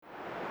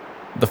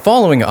The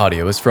following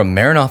audio is from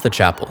Maranatha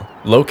Chapel,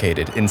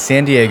 located in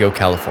San Diego,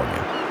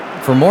 California.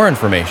 For more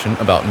information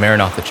about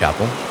Maranatha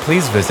Chapel,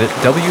 please visit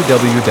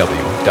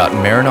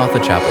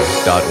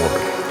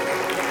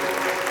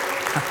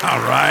www.maranathachapel.org. All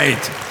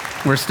right,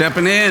 we're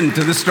stepping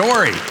into the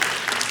story.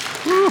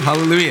 Woo,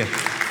 hallelujah.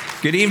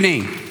 Good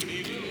evening.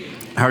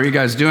 How are you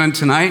guys doing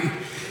tonight?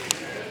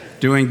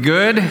 Doing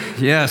good?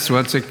 Yes,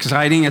 well, it's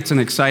exciting. It's an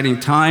exciting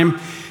time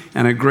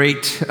and a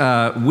great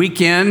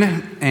weekend.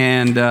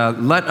 And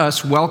let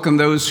us welcome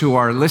those who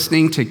are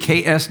listening to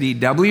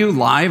KSDW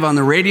live on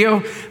the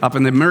radio up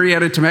in the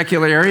Murrieta,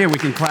 Temecula area. We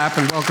can clap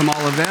and welcome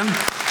all of them.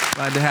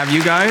 Glad to have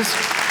you guys.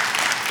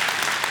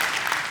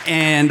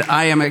 And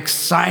I am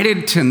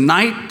excited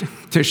tonight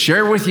to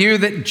share with you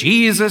that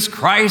Jesus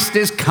Christ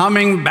is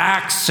coming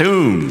back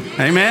soon.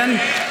 Amen?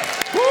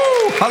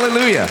 Woo,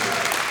 hallelujah.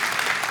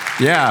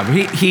 Yeah,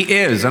 he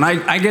is. And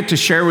I get to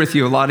share with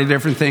you a lot of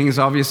different things.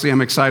 Obviously,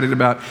 I'm excited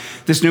about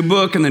this new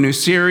book and the new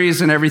series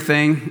and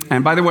everything.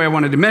 And by the way, I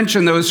wanted to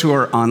mention those who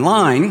are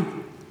online,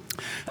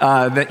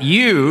 that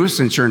you,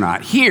 since you're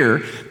not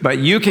here, but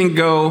you can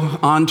go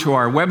onto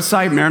our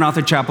website,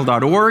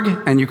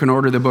 maranathachapel.org, and you can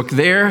order the book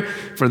there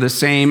for the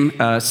same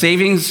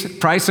savings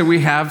price that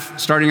we have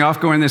starting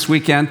off going this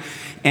weekend.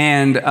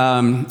 And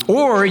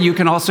or you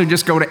can also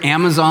just go to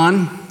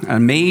Amazon,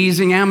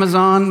 amazing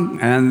Amazon,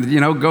 and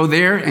go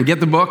there and get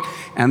the book,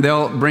 and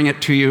they'll bring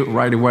it to you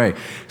right away.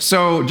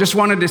 So just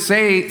wanted to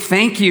say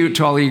thank you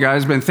to all of you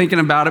guys. Been thinking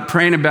about it,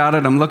 praying about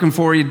it. I'm looking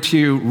forward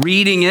to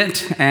reading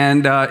it,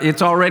 and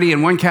it's already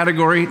in one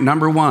category,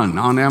 number 1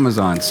 on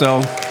Amazon.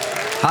 So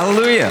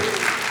hallelujah.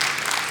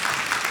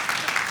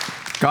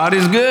 God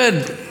is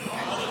good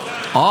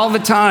all the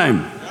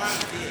time.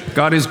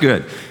 God is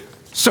good.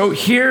 So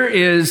here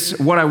is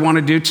what I want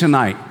to do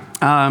tonight.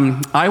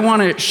 I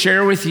want to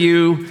share with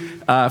you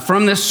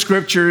from the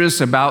scriptures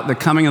about the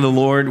coming of the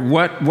Lord,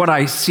 what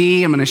I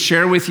see. I'm going to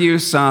share with you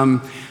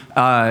some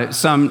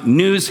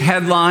news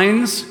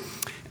headlines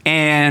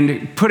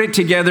and put it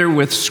together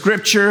with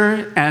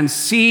scripture and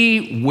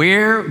see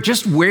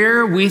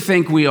where we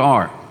think we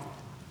are.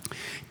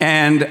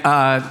 And,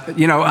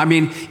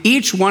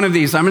 each one of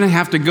these, I'm going to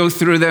have to go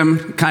through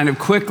them kind of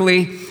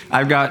quickly.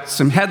 I've got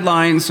some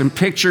headlines, some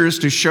pictures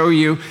to show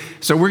you.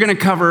 So we're going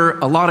to cover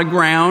a lot of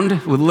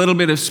ground with a little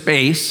bit of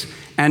space.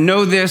 And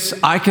know this,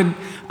 I could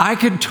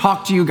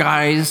talk to you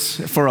guys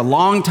for a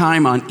long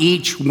time on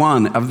each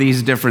one of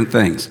these different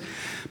things.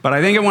 But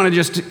I think I want to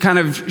just kind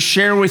of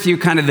share with you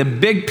kind of the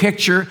big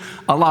picture,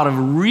 a lot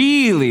of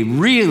really,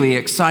 really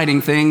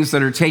exciting things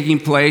that are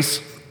taking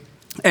place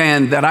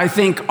and that I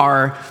think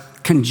are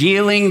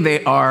congealing,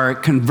 they are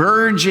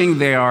converging,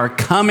 they are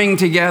coming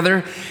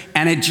together,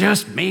 and it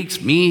just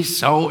makes me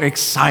so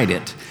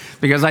excited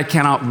because I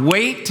cannot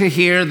wait to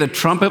hear the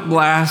trumpet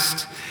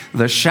blast,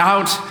 the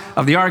shout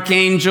of the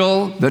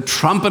archangel, the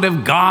trumpet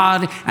of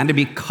God, and to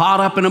be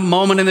caught up in a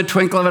moment in the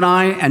twinkle of an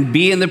eye and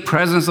be in the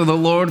presence of the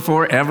Lord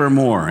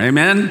forevermore.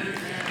 Amen?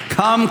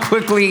 Come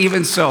quickly,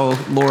 even so,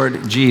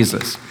 Lord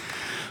Jesus.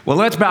 Well,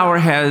 let's bow our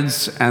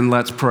heads and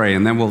let's pray,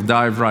 and then we'll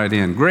dive right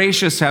in.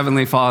 Gracious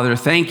Heavenly Father,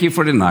 thank you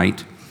for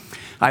tonight.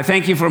 I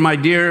thank you for my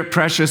dear,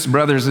 precious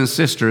brothers and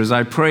sisters.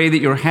 I pray that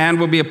your hand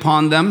will be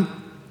upon them.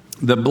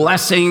 The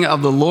blessing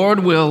of the Lord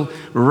will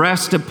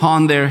rest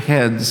upon their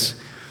heads.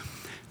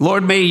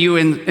 Lord, may you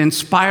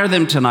inspire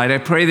them tonight. I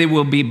pray they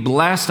will be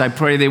blessed. I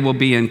pray they will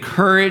be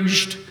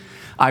encouraged.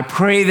 I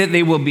pray that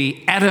they will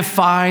be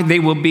edified. They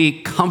will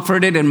be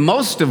comforted. And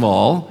most of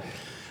all,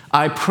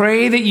 I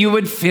pray that you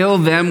would fill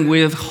them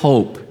with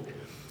hope.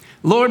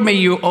 Lord, may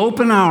you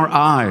open our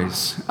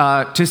eyes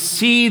to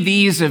see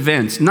these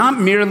events, not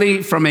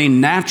merely from a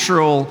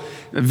natural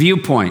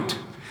viewpoint,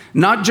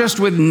 not just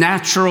with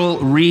natural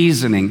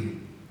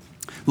reasoning.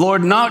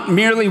 Lord, not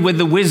merely with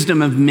the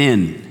wisdom of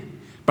men,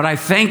 but I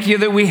thank you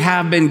that we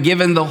have been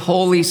given the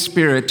Holy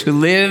Spirit to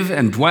live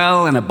and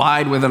dwell and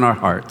abide within our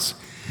hearts.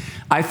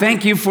 I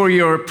thank you for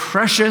your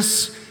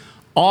precious,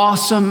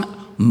 awesome,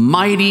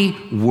 mighty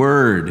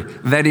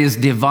word that is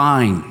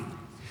divine.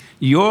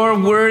 Your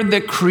word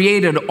that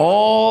created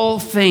all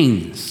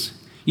things.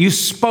 You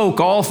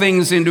spoke all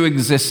things into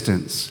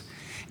existence.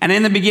 And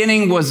in the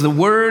beginning was the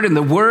Word, and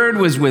the Word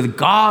was with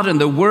God, and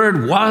the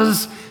Word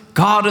was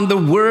God, and the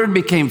Word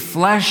became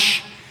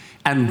flesh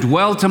and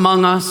dwelt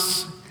among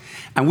us.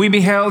 And we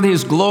beheld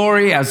his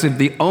glory as of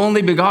the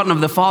only begotten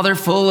of the Father,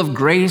 full of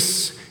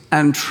grace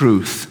and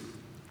truth.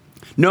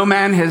 No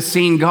man has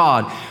seen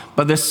God,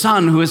 but the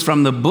Son who is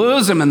from the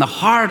bosom and the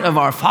heart of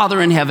our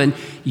Father in heaven,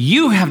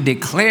 you have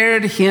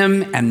declared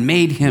him and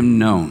made him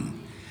known.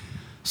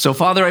 So,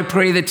 Father, I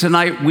pray that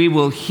tonight we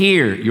will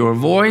hear your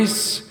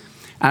voice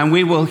and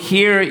we will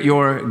hear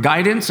your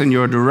guidance and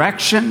your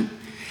direction.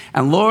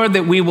 And Lord,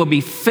 that we will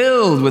be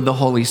filled with the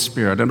Holy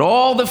Spirit and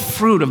all the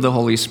fruit of the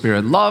Holy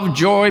Spirit, love,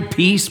 joy,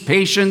 peace,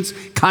 patience,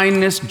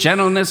 kindness,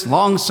 gentleness,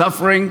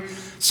 long-suffering,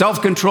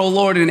 self-control,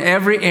 Lord, in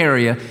every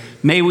area.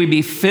 May we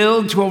be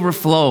filled to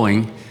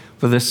overflowing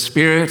for the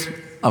Spirit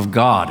of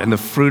God and the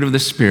fruit of the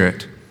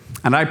Spirit.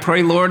 And I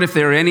pray, Lord, if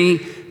there are any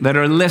that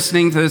are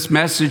listening to this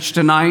message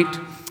tonight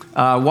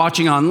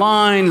watching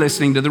online,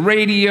 listening to the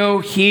radio,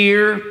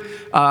 here,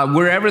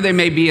 wherever they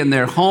may be in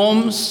their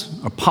homes,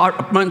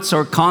 apartments,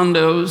 or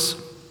condos.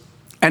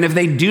 And if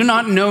they do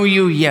not know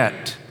you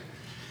yet,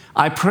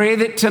 I pray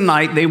that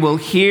tonight they will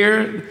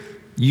hear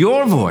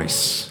your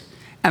voice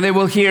and they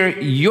will hear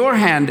your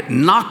hand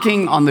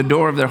knocking on the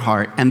door of their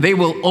heart, and they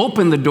will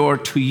open the door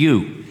to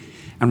you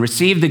and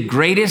receive the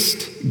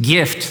greatest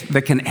gift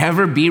that can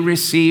ever be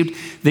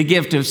received, the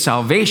gift of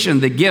salvation,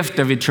 the gift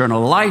of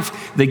eternal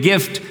life, the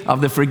gift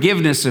of the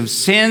forgiveness of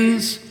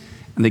sins,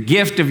 and the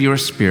gift of your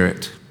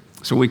Spirit.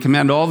 So we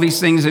commend all these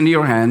things into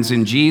your hands.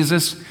 In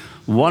Jesus'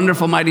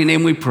 wonderful, mighty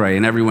name we pray.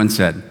 And everyone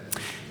said,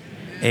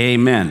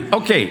 Amen.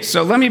 Okay,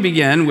 so let me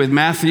begin with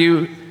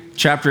Matthew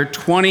chapter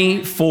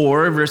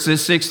 24,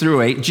 verses 6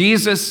 through 8.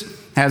 Jesus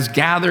has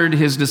gathered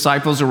his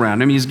disciples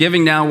around him. He's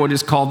giving now what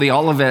is called the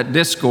Olivet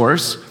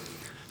Discourse.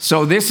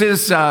 So this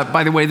is,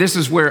 by the way, this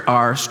is where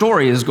our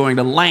story is going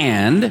to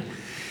land.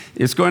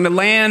 It's going to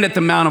land at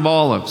the Mount of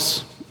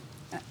Olives.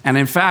 And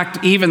in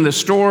fact, even the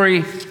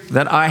story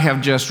that I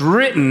have just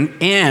written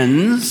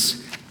ends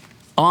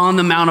on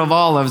the Mount of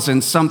Olives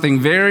and something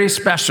very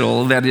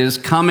special that is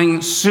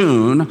coming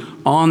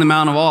soon on the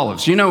Mount of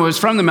Olives. You know, it was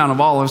from the Mount of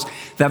Olives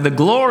that the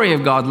glory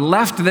of God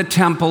left the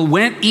temple,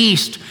 went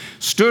east,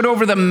 stood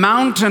over the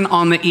mountain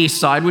on the east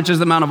side, which is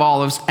the Mount of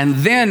Olives, and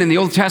then in the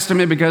Old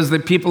Testament, because the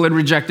people had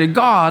rejected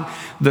God,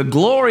 the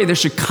glory, the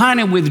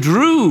Shekinah,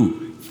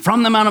 withdrew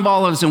from the Mount of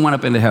Olives and went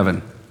up into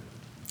heaven.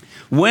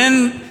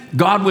 When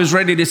God was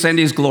ready to send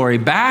his glory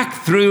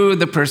back through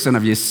the person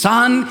of his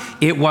Son,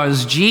 it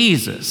was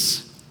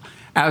Jesus.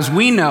 As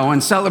we know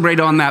and celebrate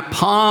on that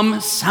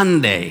Palm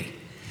Sunday,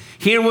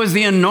 here was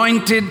the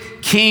anointed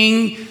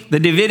king, the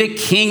Davidic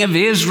king of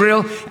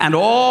Israel, and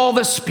all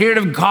the Spirit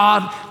of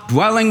God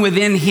dwelling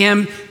within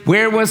him.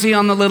 Where was he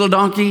on the little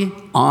donkey?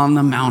 On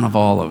the Mount of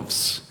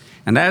Olives.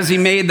 And as he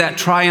made that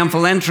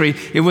triumphal entry,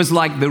 it was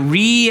like the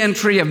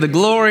re-entry of the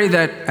glory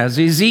that, as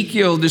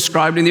Ezekiel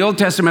described in the Old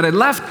Testament, had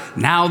left.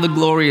 Now the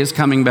glory is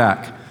coming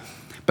back.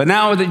 But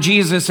now that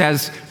Jesus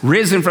has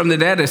risen from the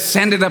dead,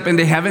 ascended up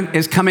into heaven,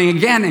 is coming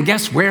again. And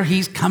guess where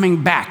he's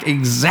coming back?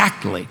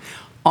 Exactly.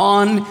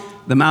 On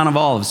the Mount of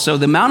Olives. So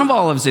the Mount of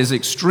Olives is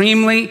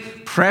extremely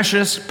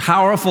precious,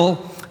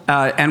 powerful,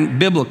 and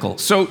biblical.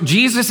 So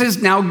Jesus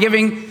is now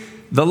giving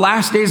the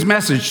last day's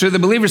message to the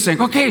believers,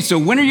 saying, okay, so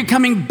when are you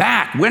coming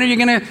back? When are you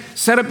going to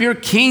set up your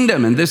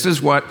kingdom? And this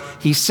is what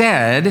he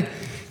said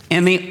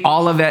in the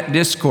Olivet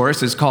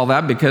Discourse. It's called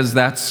that because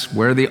that's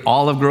where the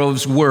olive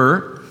groves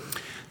were,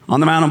 on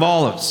the Mount of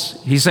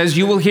Olives. He says,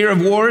 you will hear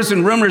of wars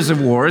and rumors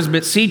of wars,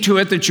 but see to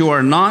it that you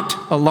are not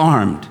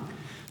alarmed.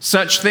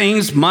 Such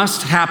things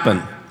must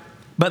happen,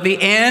 but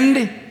the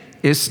end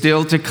is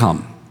still to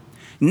come.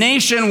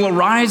 Nation will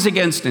rise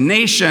against a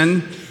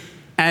nation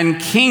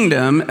and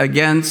kingdom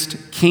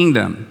against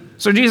kingdom.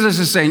 So Jesus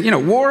is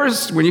saying,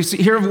 wars, when you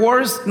hear of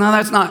wars, no,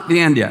 that's not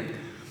the end yet.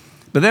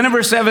 But then in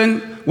verse 7,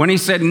 when he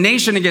said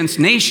nation against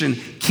nation,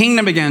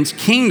 kingdom against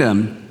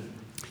kingdom,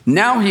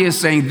 now he is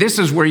saying this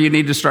is where you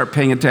need to start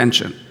paying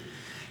attention.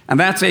 And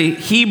that's a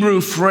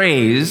Hebrew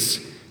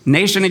phrase.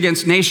 Nation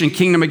against nation,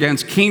 kingdom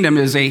against kingdom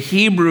is a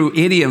Hebrew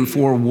idiom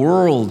for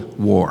world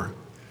war.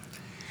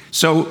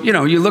 So,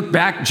 you look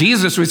back,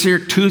 Jesus was here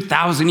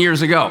 2,000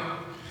 years ago.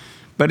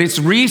 But it's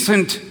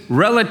recent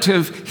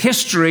relative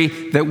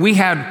history that we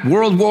had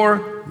World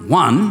War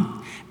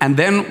I and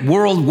then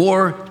World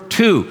War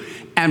II.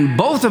 And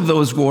both of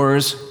those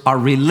wars are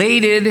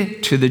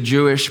related to the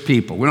Jewish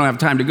people. We don't have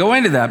time to go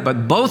into that,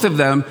 but both of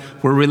them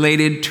were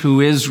related to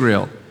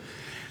Israel.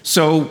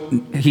 So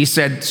he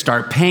said,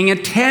 start paying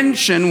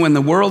attention when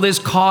the world is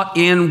caught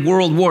in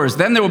world wars.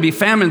 Then there will be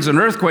famines and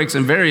earthquakes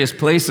in various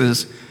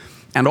places.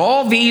 And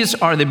all these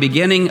are the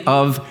beginning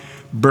of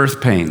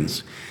birth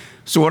pains.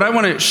 So what I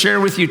want to share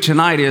with you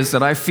tonight is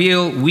that I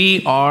feel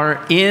we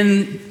are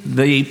in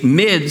the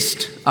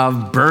midst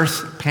of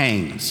birth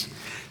pains.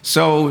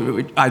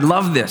 So I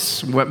love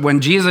this.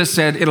 When Jesus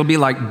said it'll be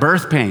like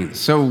birth pains.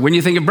 So when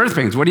you think of birth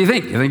pains, what do you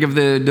think? You think of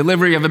the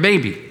delivery of a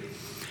baby.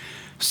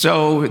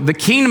 So the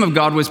kingdom of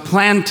God was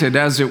planted,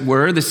 as it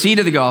were, the seed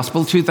of the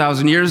gospel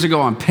 2,000 years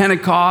ago on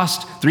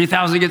Pentecost.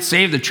 3,000 get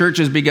saved. The church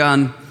has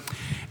begun.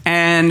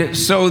 And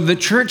so the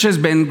church has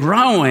been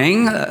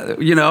growing,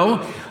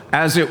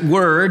 as it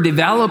were,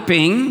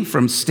 developing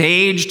from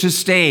stage to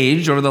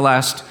stage over the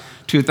last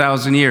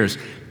 2,000 years.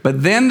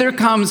 But then there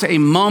comes a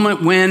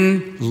moment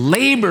when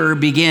labor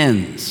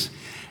begins.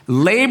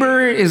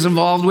 Labor is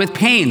involved with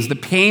pains. The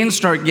pains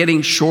start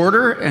getting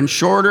shorter and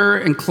shorter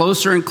and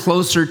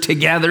closer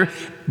together.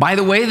 By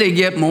the way, they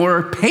get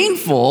more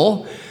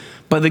painful.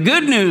 But the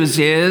good news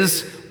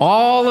is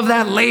all of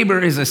that labor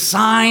is a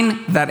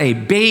sign that a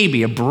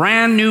baby, a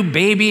brand new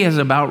baby, is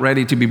about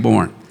ready to be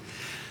born.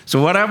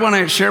 So what I want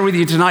to share with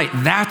you tonight,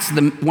 that's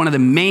one of the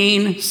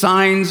main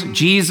signs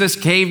Jesus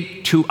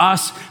gave to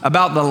us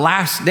about the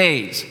last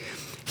days.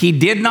 He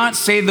did not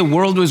say the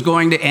world was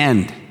going to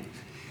end.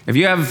 If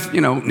you have,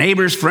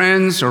 neighbors,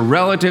 friends, or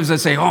relatives that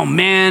say, oh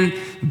man,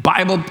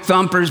 Bible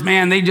thumpers,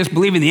 man, they just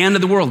believe in the end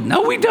of the world.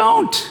 No, we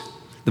don't.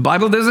 The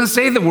Bible doesn't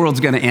say the world's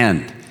going to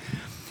end.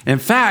 In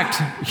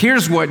fact,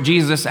 here's what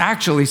Jesus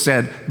actually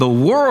said. The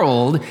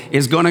world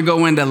is going to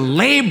go into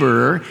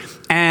labor,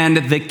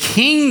 and the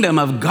kingdom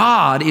of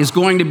God is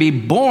going to be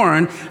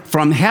born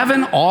from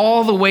heaven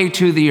all the way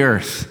to the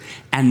earth.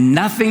 And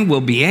nothing will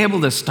be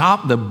able to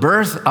stop the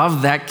birth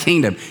of that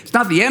kingdom. It's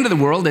not the end of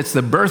the world, it's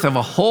the birth of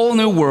a whole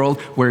new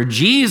world where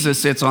Jesus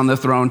sits on the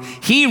throne.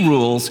 He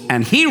rules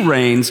and he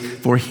reigns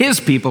for his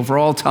people for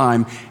all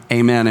time.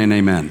 Amen and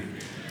amen.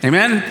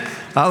 Amen?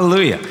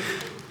 Hallelujah.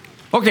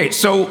 Okay,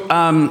 so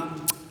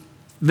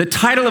the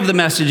title of the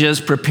message is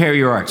Prepare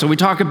Your Ark. So we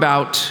talk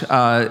about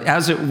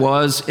as it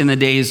was in the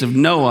days of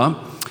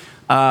Noah,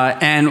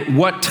 and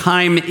what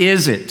time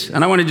is it?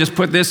 And I want to just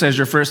put this as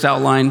your first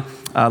outline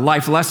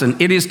life lesson.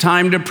 It is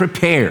time to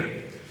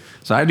prepare.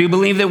 So I do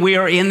believe that we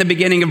are in the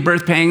beginning of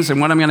birth pangs,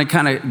 and what I'm going to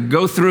kind of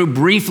go through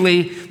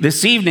briefly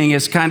this evening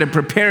is kind of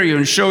prepare you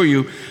and show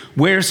you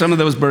where some of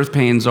those birth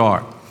pains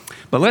are.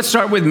 But let's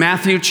start with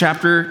Matthew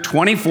chapter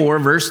 24,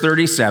 verse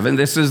 37.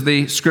 This is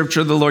the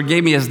scripture the Lord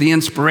gave me as the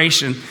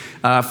inspiration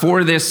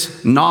for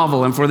this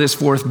novel and for this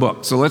fourth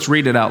book. So let's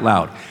read it out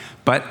loud.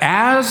 But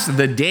as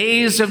the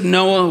days of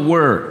Noah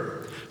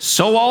were,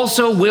 so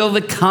also will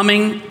the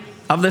coming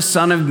of the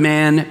Son of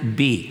Man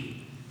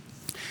be.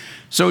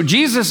 So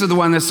Jesus is the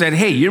one that said,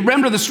 hey, you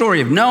remember the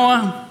story of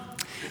Noah?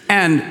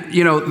 And,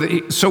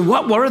 so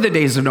what were the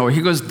days of Noah?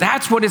 He goes,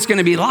 that's what it's going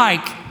to be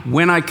like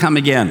when I come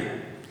again.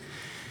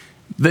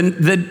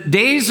 The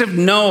days of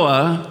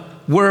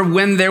Noah were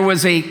when there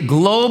was a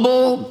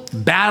global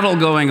battle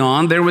going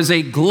on. There was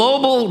a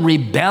global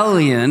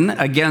rebellion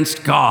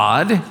against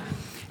God.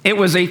 It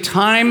was a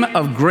time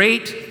of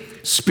great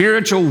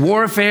spiritual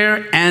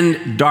warfare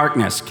and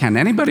darkness. Can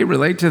anybody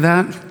relate to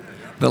that?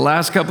 The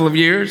last couple of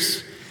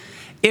years?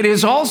 It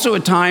is also a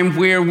time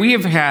where we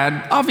have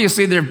had,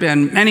 obviously there have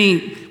been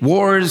many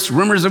wars,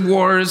 rumors of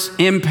wars,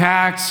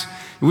 impacts.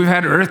 We've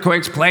had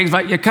earthquakes, plagues,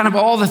 kind of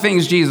all the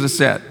things Jesus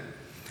said.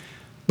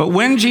 But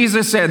when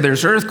Jesus said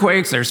there's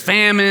earthquakes, there's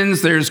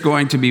famines, there's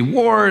going to be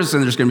wars,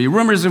 and there's going to be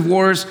rumors of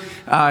wars,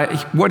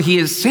 what he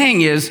is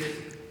saying is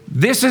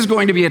this is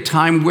going to be a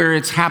time where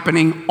it's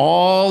happening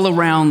all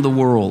around the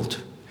world.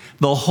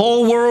 The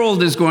whole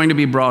world is going to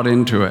be brought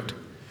into it.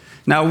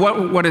 Now,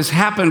 what has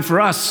happened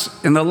for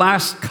us in the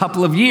last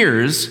couple of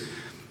years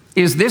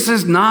is this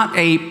is not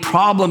a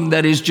problem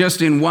that is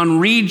just in one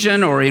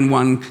region or in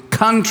one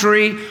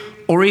country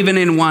or even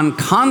in one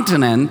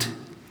continent,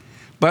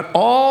 but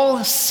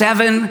all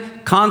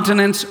 7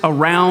 continents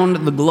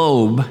around the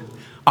globe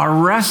are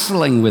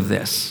wrestling with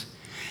this.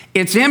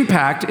 Its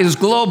impact is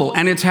global,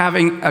 and it's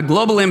having a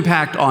global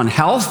impact on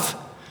health,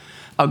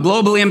 a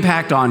global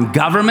impact on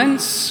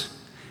governments.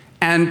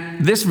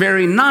 And this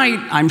very night,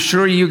 I'm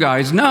sure you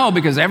guys know,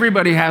 because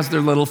everybody has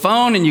their little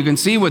phone and you can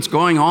see what's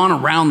going on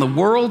around the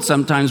world,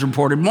 sometimes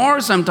reported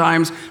more,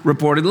 sometimes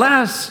reported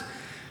less.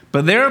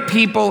 But there are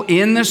people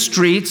in the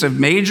streets of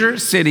major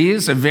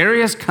cities of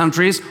various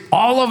countries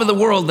all over the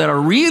world that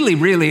are really,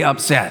 really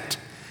upset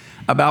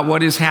about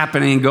what is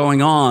happening and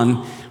going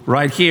on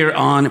right here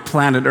on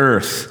planet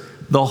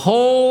Earth. The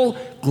whole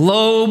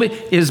globe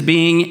is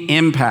being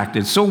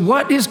impacted. So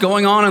what is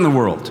going on in the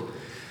world?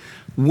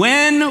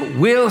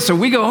 So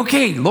we go,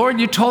 okay, Lord,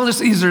 you told us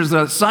these are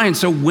the signs.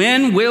 So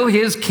when will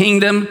his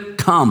kingdom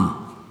come?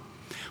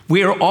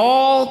 We are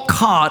all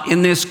caught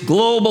in this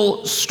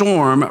global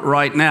storm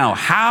right now.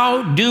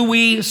 How do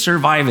we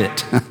survive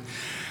it?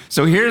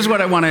 So here's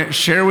what I want to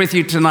share with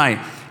you tonight.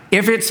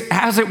 If it's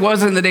as it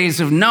was in the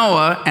days of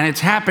Noah and it's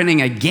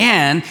happening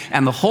again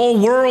and the whole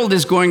world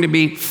is going to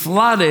be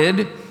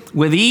flooded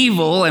with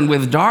evil and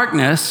with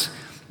darkness,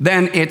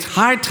 then it's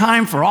high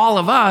time for all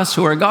of us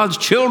who are God's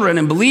children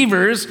and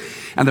believers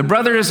and the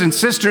brothers and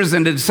sisters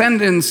and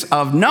descendants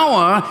of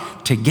Noah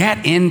to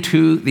get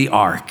into the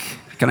ark.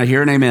 Can I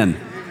hear an amen?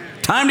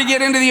 Time to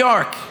get into the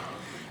ark.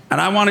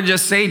 And I want to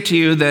just say to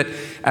you that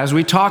as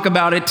we talk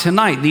about it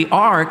tonight, the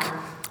ark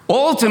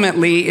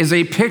ultimately is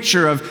a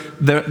picture of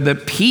the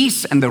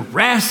peace and the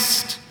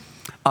rest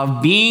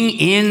of being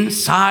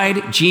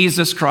inside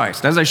Jesus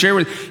Christ. As I share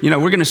with, we're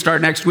going to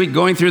start next week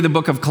going through the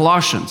book of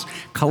Colossians.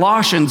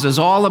 Colossians is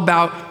all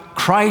about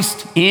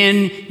Christ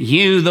in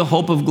you, the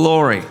hope of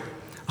glory,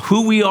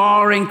 who we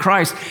are in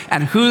Christ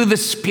and who the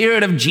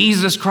Spirit of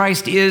Jesus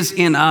Christ is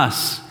in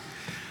us.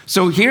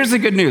 So here's the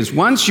good news.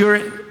 Once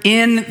you're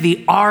in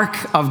the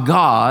ark of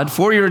God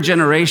for your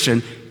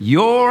generation,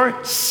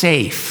 you're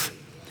safe.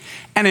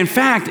 And in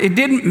fact, it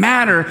didn't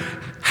matter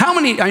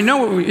I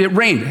know it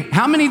rained.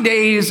 How many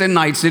days and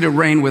nights did it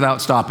rain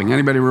without stopping?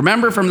 Anybody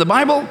remember from the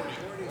Bible?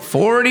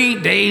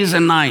 40 days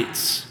and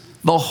nights.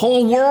 The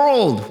whole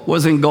world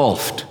was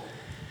engulfed.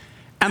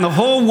 And the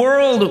whole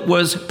world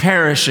was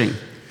perishing.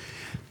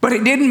 But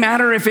it didn't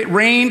matter if it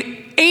rained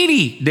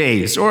 80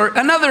 days or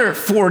another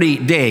 40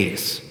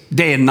 days,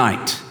 day and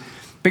night.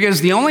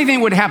 Because the only thing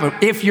would happen,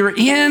 if you're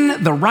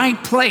in the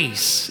right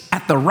place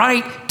at the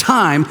right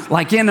time,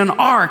 like in an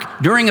ark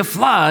during a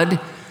flood,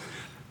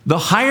 the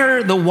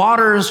higher the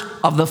waters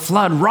of the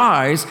flood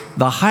rise,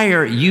 the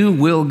higher you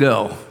will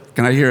go.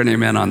 Can I hear an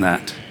amen on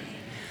that?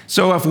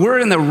 So if we're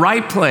in the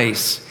right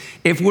place,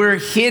 if we're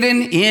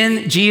hidden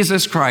in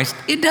Jesus Christ,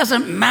 it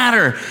doesn't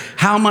matter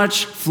how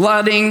much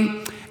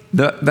flooding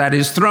that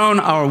is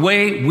thrown our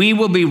way, we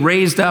will be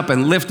raised up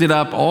and lifted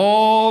up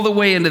all the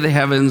way into the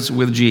heavens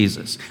with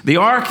Jesus. The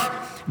ark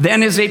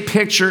then is a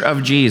picture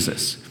of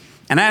Jesus.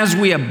 And as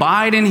we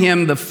abide in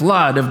him, the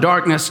flood of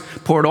darkness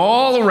poured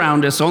all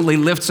around us only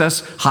lifts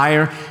us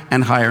higher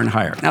and higher and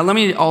higher. Now, let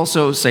me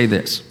also say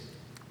this.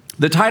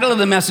 The title of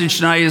the message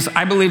tonight is,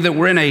 I believe that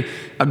we're in a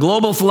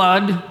global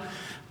flood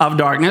of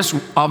darkness.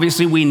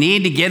 Obviously, we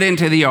need to get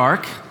into the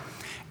ark.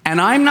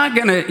 And I'm not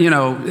going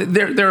to,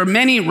 there are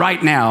many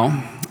right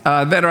now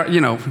that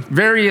are,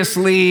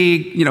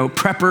 variously,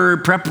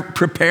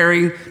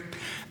 preparing,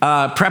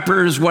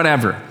 preppers,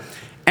 whatever.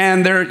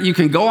 And you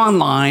can go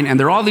online, and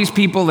there are all these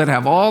people that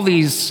have all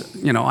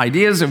these,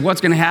 ideas of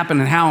what's going to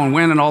happen and how and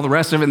when and all the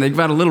rest of it. And they've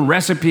got a little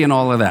recipe and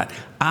all of that.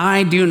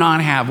 I do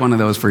not have one of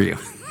those for you.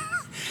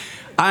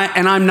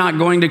 And I'm not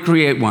going to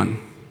create one.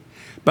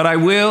 But I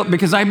will,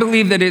 because I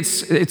believe that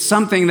it's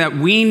something that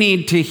we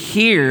need to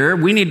hear,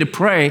 we need to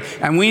pray,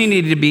 and we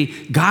need to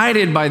be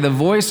guided by the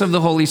voice of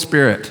the Holy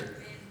Spirit.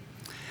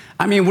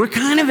 I mean, we're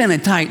kind of in a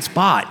tight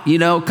spot. A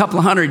couple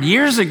of 100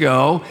 years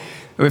ago,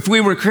 if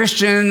we were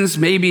Christians,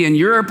 maybe in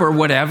Europe or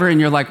whatever, and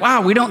you're like,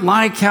 wow, we don't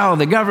like how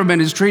the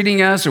government is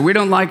treating us, or we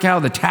don't like how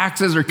the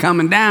taxes are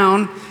coming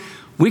down,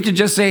 we could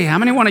just say, how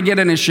many want to get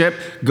in a ship,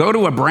 go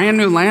to a brand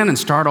new land and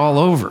start all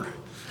over?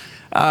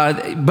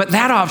 But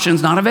that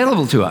option's not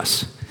available to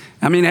us.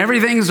 I mean,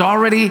 everything's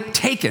already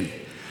taken.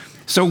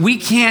 So we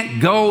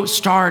can't go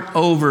start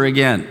over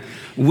again.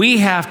 We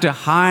have to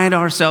hide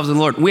ourselves in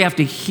the Lord. We have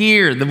to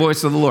hear the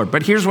voice of the Lord.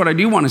 But here's what I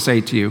do want to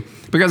say to you,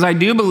 because I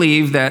do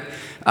believe that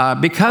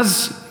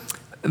because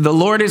the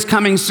Lord is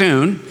coming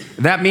soon,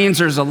 that means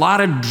there's a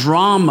lot of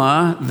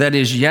drama that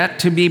is yet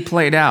to be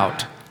played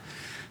out.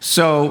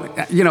 So,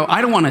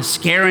 I don't want to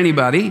scare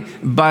anybody,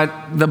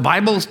 but the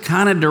Bible's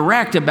kind of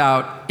direct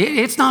about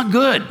it's not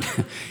good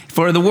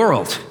for the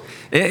world.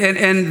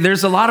 And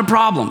there's a lot of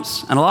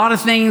problems and a lot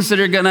of things that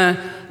are going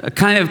to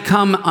kind of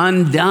come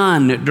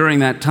undone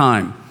during that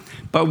time.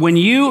 But when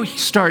you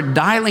start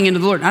dialing into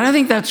the Lord, and I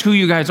think that's who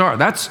you guys are.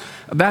 That's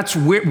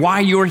why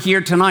you're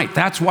here tonight.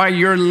 That's why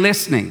you're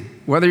listening.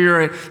 Whether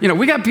you're,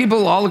 we got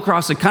people all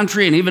across the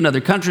country and even other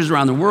countries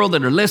around the world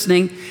that are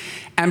listening.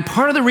 And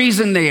part of the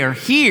reason they are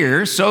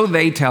here, so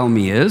they tell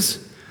me,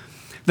 is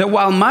that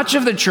while much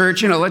of the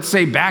church, let's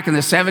say back in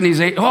the 70s,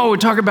 we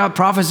talk about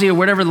prophecy or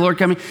whatever, the Lord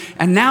coming.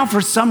 And now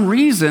for some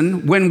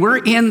reason, when we're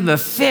in the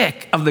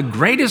thick of the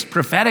greatest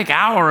prophetic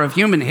hour of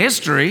human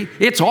history,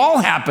 it's all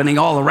happening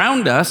all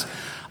around us.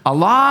 A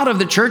lot of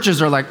the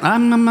churches are like, I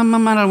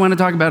don't want to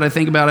talk about it, I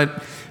think about it.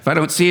 If I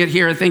don't see it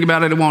here, I think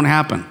about it, it won't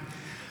happen.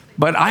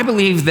 But I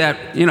believe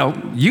that,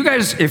 you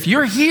guys, if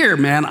you're here,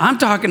 man, I'm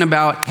talking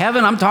about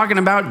heaven. I'm talking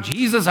about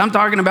Jesus. I'm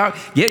talking about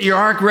get your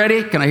ark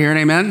ready. Can I hear an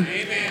amen?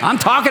 Amen. I'm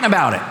talking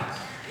about it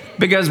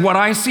because what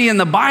I see in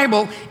the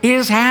Bible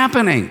is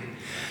happening.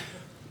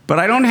 But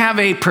I don't have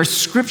a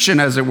prescription,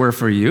 as it were,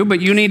 for you, but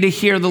you need to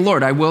hear the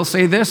Lord. I will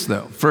say this,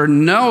 though. For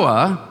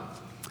Noah,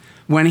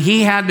 when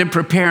he had to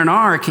prepare an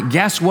ark,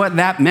 guess what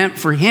that meant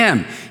for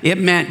him? It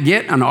meant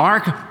get an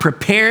ark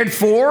prepared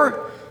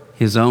for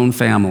his own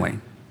family.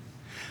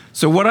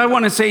 So what I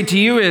want to say to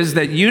you is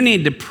that you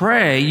need to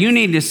pray, you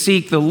need to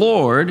seek the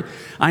Lord.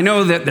 I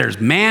know that there's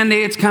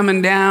mandates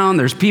coming down,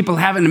 there's people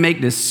having to make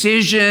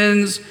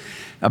decisions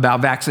about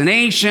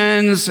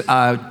vaccinations,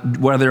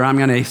 whether I'm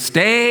going to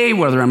stay,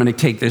 whether I'm going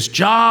to take this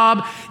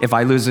job. If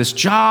I lose this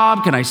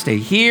job, can I stay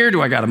here?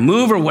 Do I got to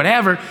move or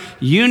whatever?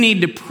 You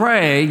need to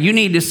pray, you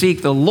need to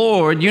seek the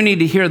Lord, you need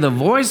to hear the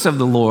voice of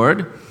the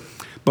Lord.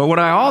 But what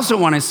I also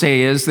want to say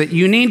is that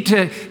you need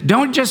to,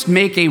 don't just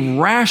make a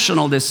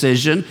rational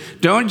decision,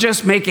 don't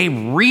just make a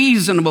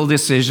reasonable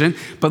decision,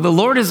 but the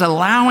Lord is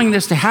allowing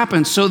this to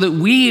happen so that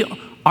we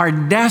are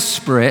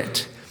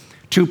desperate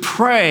to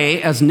pray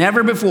as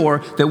never before,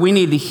 that we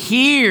need to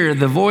hear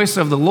the voice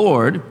of the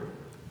Lord.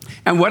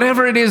 And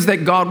whatever it is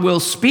that God will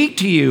speak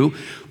to you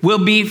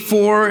will be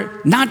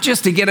for not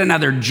just to get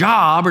another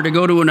job or to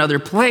go to another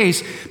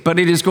place, but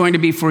it is going to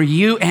be for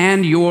you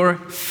and your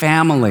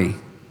family.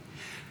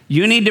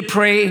 You need to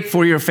pray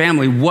for your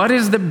family. What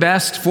is the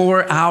best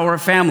for our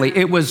family?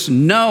 It was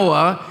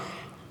Noah,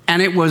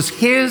 and it was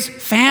his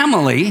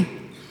family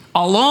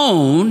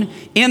alone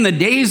in the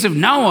days of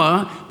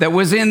Noah that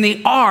was in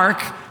the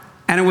ark,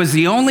 and it was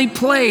the only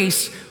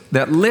place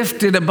that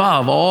lifted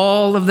above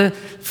all of the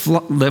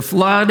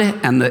flood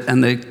and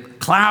the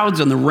clouds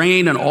and the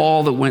rain and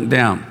all that went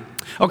down.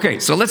 Okay,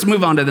 so let's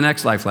move on to the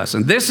next life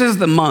lesson. This is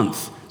the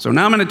month. So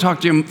now I'm going to talk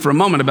to you for a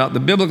moment about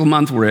the biblical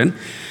month we're in.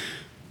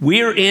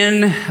 We're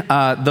in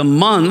the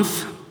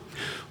month,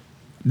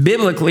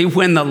 biblically,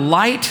 when the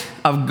light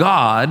of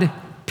God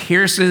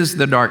pierces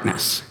the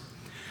darkness.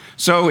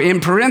 So in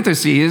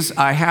parentheses,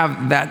 I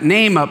have that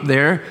name up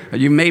there.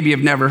 You maybe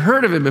have never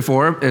heard of it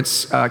before.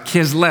 It's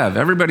Kislev.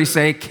 Everybody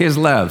say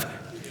Kislev.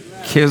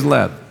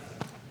 Kislev.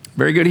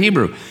 Very good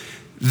Hebrew.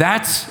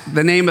 That's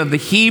the name of the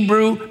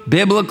Hebrew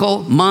biblical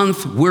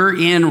month we're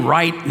in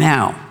right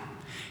now.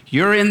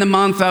 You're in the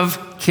month of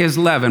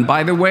Kislev. And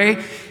by the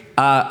way,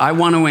 I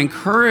want to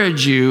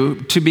encourage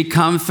you to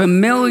become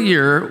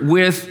familiar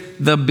with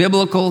the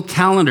biblical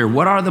calendar.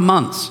 What are the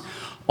months?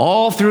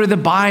 All through the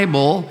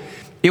Bible,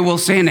 it will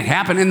say, and it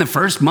happened in the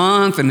first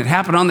month, and it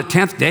happened on the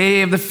 10th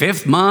day of the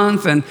 5th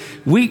month. And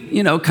we,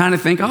 kind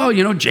of think,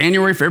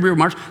 January, February,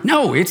 March.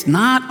 No, it's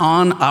not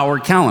on our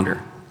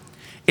calendar.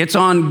 It's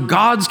on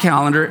God's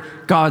calendar,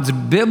 God's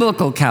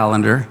biblical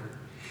calendar.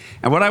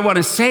 And what I want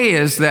to say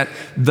is that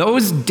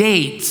those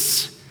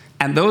dates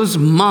and those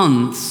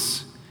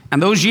months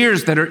and those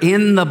years that are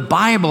in the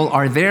Bible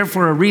are there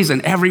for a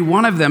reason. Every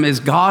one of them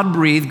is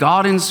God-breathed,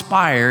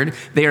 God-inspired.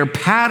 They are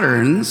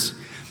patterns.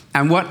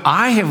 And what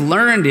I have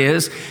learned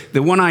is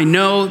that when I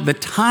know the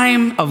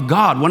time of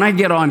God, when I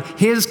get on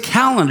His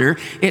calendar,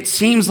 it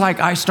seems like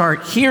I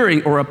start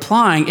hearing or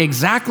applying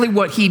exactly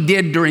what He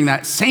did during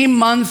that same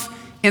month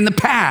in the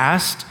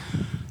past,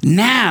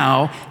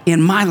 now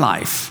in my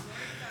life.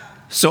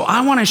 So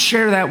I want to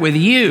share that with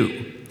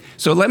you.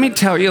 So let me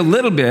tell you a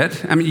little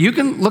bit. I mean, you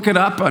can look it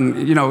up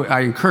on,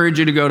 I encourage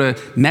you to go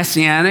to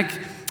Messianic,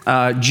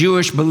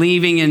 Jewish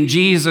Believing in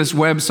Jesus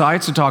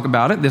websites to talk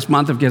about it this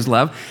month of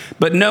Kislev.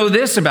 But know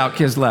this about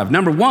Kislev.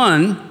 Number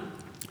one,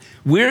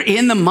 we're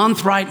in the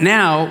month right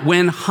now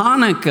when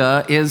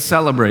Hanukkah is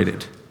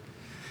celebrated.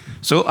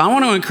 So I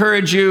want to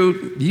encourage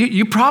you,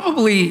 you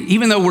probably,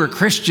 even though we're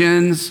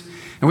Christians,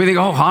 and we think,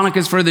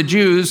 Hanukkah's for the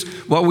Jews.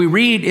 Well, we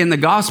read in the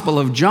Gospel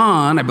of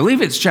John, I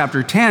believe it's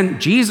chapter 10,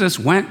 Jesus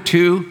went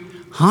to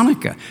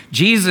Hanukkah.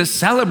 Jesus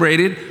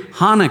celebrated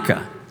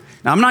Hanukkah.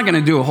 Now, I'm not going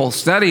to do a whole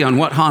study on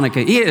what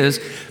Hanukkah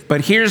is, but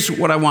here's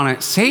what I want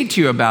to say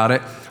to you about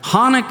it.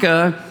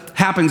 Hanukkah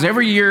happens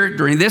every year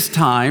during this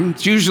time.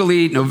 It's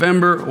usually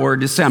November or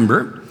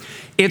December.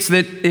 It's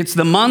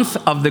the month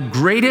of the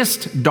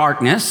greatest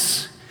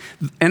darkness.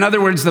 In other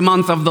words, the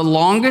month of the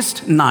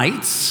longest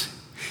nights.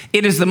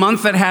 It is the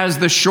month that has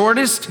the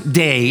shortest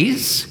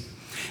days,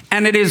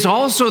 and it is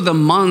also the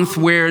month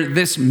where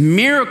this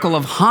miracle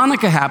of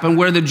Hanukkah happened,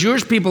 where the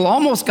Jewish people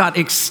almost got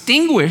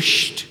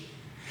extinguished,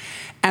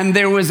 and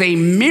there was a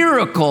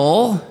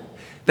miracle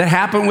that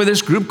happened with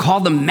this group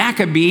called the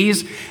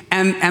Maccabees,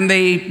 and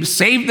they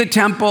saved the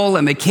temple,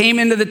 and they came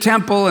into the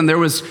temple, and there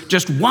was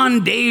just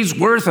 1 day's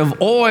worth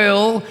of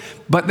oil,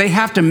 but they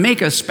have to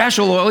make a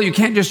special oil. You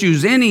can't just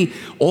use any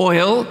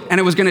oil, and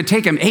it was going to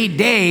take them 8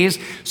 days.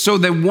 So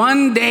the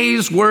 1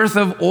 day's worth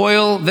of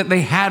oil that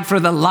they had for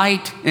the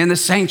light in the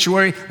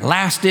sanctuary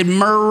lasted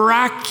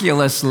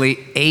miraculously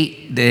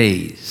 8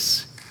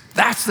 days.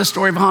 That's the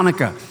story of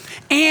Hanukkah.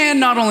 And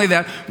not only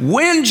that,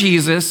 when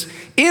Jesus,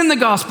 in the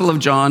Gospel of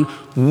John,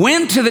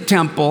 went to the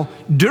temple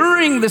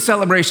during the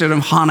celebration of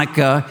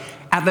Hanukkah,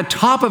 at the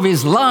top of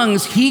his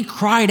lungs, he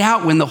cried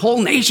out when the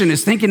whole nation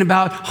is thinking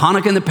about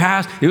Hanukkah in the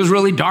past. It was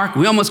really dark.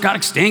 We almost got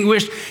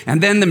extinguished. And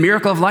then the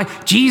miracle of light.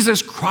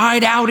 Jesus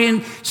cried out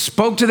and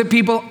spoke to the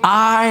people,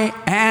 I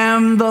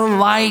am the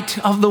light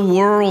of the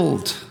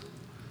world.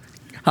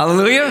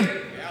 Hallelujah.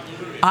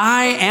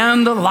 I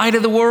am the light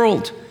of the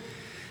world.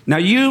 Now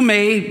you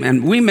may,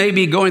 and we may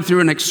be going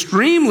through an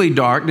extremely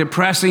dark,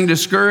 depressing,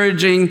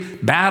 discouraging,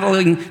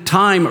 battling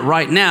time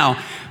right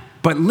now.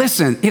 But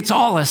listen, it's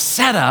all a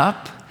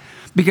setup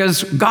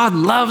because God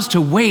loves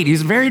to wait.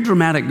 He's a very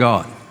dramatic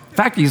God. In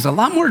fact, He's a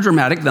lot more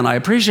dramatic than I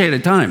appreciate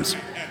at times.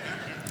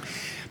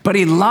 But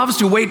He loves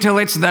to wait till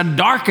it's the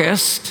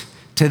darkest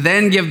to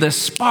then give the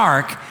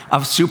spark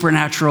of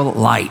supernatural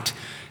light.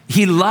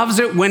 He loves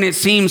it when it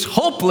seems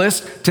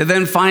hopeless to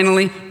then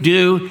finally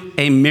do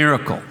a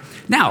miracle.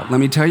 Now, let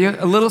me tell you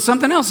a little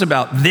something else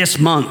about this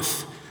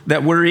month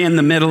that we're in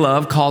the middle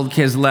of called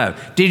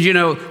Kislev. Did you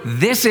know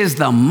this is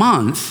the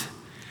month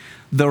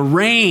the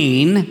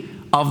rain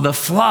of the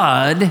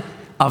flood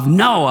of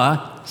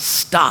Noah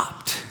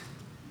stopped?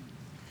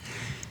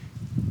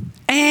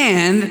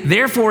 And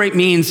therefore it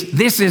means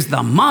this is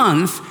the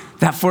month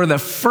that for the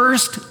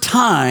first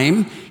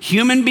time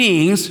human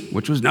beings,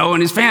 which was Noah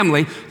and his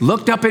family,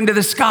 looked up into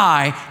the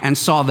sky and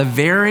saw the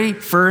very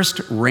first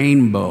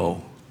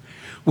rainbow,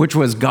 which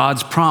was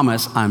God's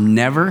promise, I'm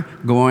never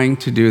going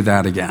to do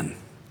that again.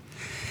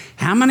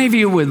 How many of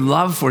you would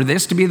love for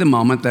this to be the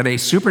moment that a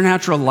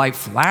supernatural light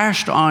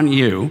flashed on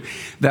you,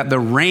 that the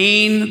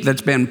rain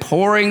that's been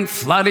pouring,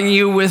 flooding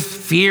you with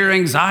fear,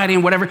 anxiety,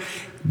 and whatever,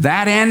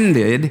 that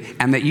ended,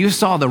 and that you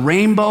saw the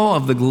rainbow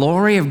of the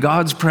glory of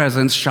God's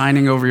presence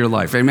shining over your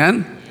life?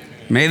 Amen?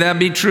 May that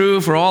be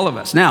true for all of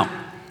us. Now,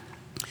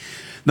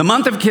 the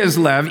month of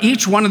Kislev,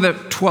 each one of the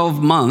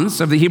 12 months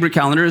of the Hebrew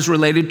calendar is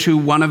related to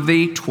one of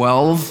the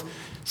 12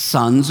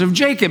 sons of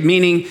Jacob,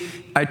 meaning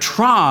a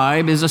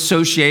tribe is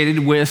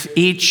associated with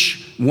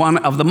each one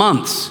of the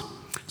months.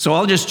 So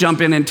I'll just jump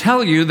in and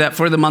tell you that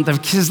for the month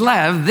of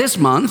Kislev, this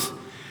month,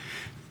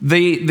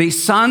 the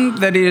son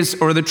that is,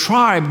 or the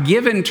tribe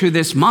given to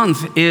this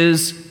month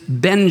is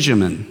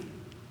Benjamin.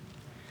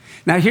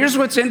 Now, here's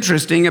what's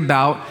interesting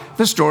about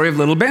the story of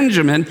little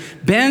Benjamin.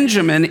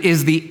 Benjamin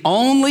is the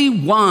only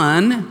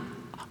one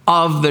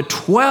of the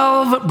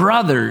 12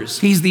 brothers.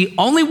 He's the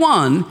only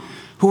one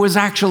who was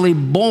actually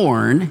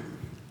born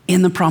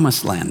in the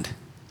promised land.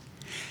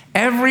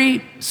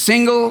 Every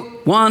single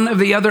one of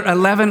the other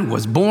 11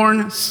 was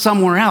born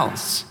somewhere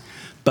else.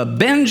 But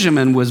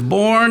Benjamin was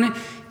born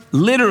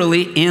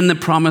literally in the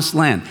promised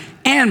land.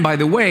 And by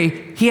the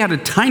way, he had a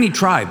tiny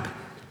tribe.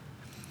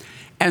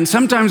 And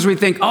sometimes we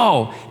think,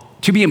 oh,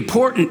 to be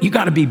important, you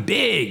got to be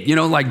big. You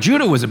know, like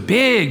Judah was a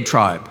big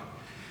tribe.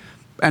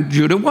 And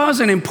Judah was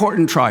an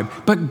important tribe.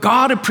 But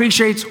God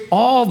appreciates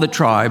all the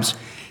tribes.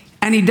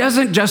 And he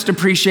doesn't just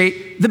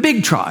appreciate the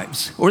big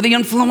tribes or the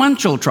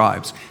influential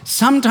tribes.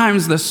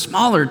 Sometimes the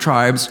smaller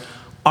tribes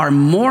are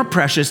more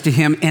precious to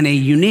him in a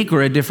unique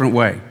or a different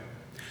way.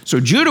 So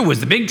Judah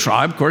was the big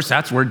tribe. Of course,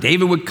 that's where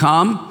David would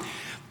come.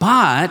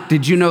 But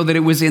did you know that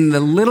it was in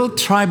the little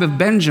tribe of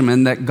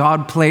Benjamin that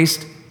God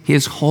placed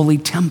his holy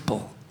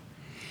temple?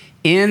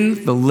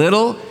 In the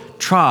little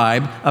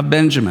tribe of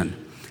Benjamin.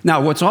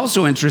 Now, what's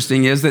also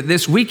interesting is that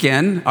this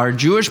weekend, our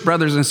Jewish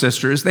brothers and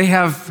sisters, they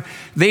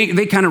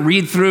kind of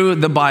read through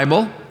the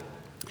Bible,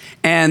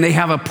 and they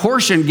have a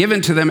portion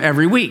given to them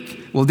every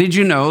week. Well, did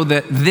you know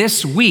that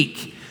this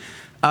week,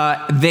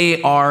 their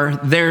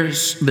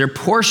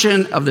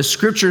portion of the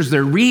scriptures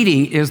they're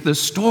reading is the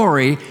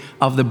story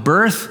of the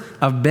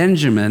birth of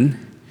Benjamin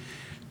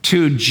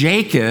to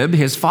Jacob,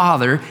 his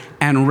father,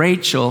 and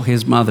Rachel,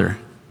 his mother.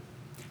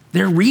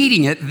 They're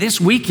reading it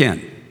this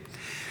weekend.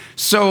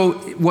 So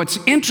what's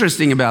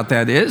interesting about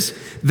that is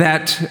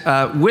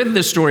that with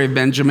the story of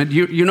Benjamin,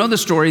 you know the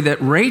story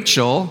that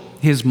Rachel,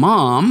 his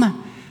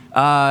mom,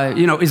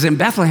 is in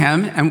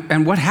Bethlehem.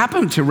 And what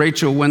happened to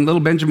Rachel when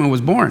little Benjamin was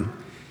born?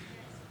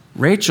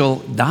 Rachel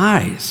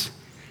dies.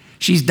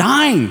 She's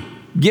dying,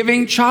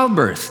 giving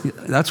childbirth.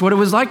 That's what it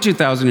was like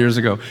 2,000 years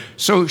ago.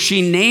 So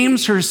she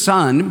names her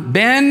son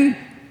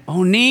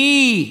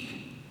Ben-Oni,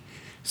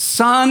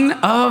 son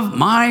of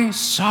my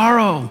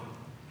sorrow.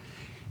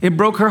 It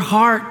broke her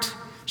heart.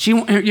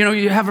 You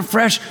have a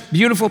fresh,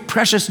 beautiful,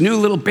 precious new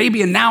little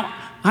baby, and now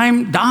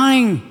I'm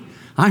dying.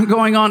 I'm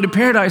going on to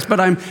paradise, but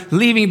I'm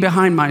leaving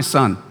behind my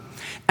son.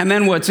 And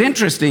then what's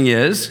interesting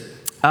is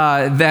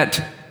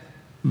that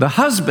the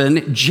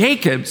husband,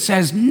 Jacob,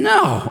 says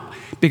no,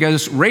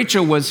 because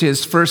Rachel was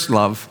his first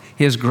love,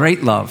 his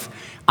great love.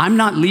 I'm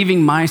not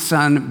leaving my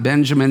son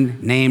Benjamin,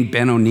 named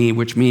Ben-Oni,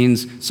 which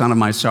means son of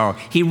my sorrow.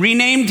 He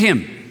renamed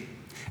him.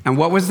 And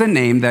what was the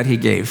name that he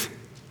gave?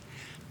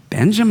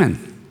 Benjamin.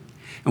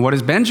 And what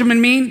does Benjamin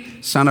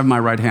mean? Son of my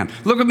right hand.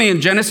 Look with me in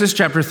Genesis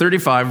chapter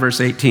 35,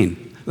 verse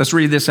 18. Let's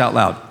read this out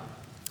loud.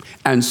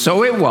 And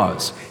so it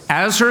was,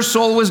 as her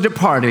soul was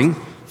departing,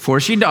 for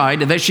she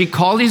died, that she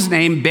called his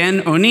name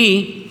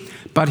Ben-Oni,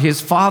 but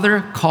his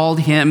father called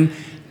him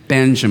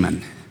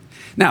Benjamin.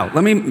 Now,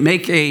 let me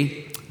make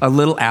a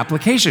little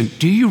application.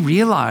 Do you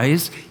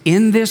realize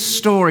in this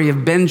story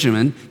of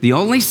Benjamin, the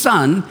only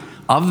son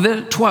of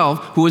the 12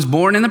 who was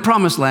born in the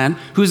promised land,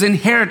 whose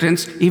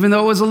inheritance, even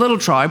though it was a little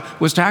tribe,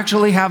 was to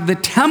actually have the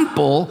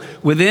temple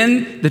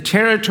within the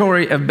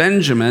territory of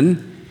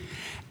Benjamin,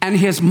 and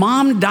his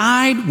mom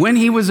died when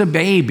he was a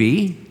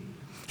baby.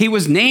 He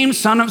was named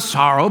son of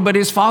sorrow, but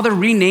his father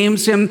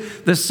renames him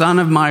the son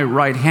of my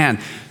right hand.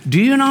 Do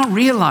you not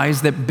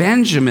realize that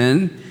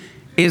Benjamin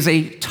is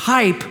a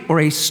type or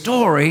a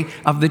story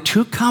of the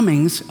two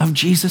comings of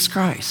Jesus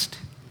Christ?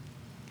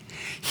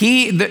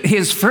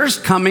 His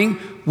first coming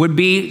would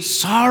be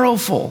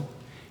sorrowful.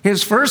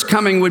 His first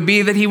coming would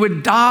be that he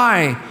would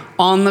die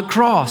on the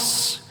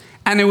cross,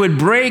 and it would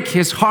break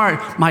his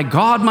heart. My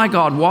God,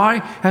 why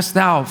hast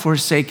thou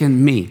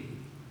forsaken me?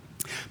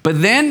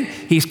 But then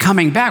he's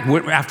coming back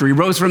after he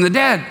rose from the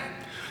dead,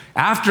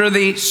 after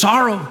the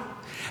sorrow,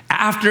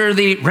 after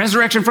the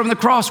resurrection from the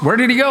cross. Where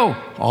did he go?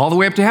 All the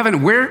way up to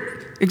heaven.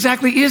 Where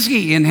exactly is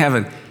he in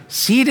heaven?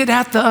 Seated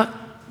at the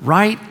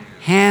right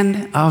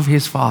hand of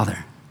his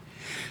Father.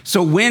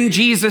 So when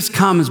Jesus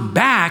comes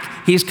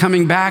back, he's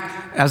coming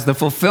back as the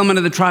fulfillment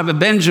of the tribe of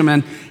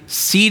Benjamin,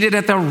 seated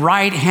at the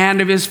right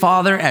hand of his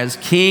Father as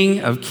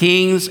King of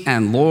kings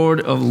and Lord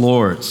of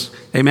lords.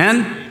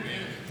 Amen?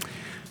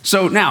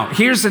 So now,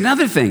 here's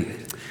another thing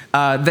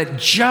that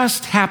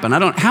just happened.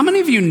 How many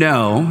of you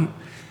know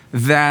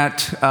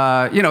that,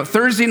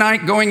 Thursday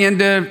night going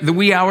into the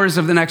wee hours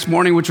of the next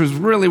morning, which was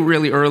really,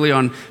 really early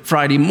on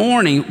Friday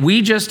morning,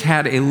 we just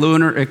had a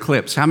lunar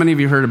eclipse. How many of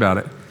you heard about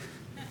it?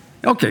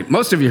 Okay,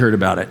 most of you heard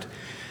about it.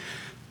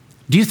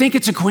 Do you think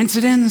it's a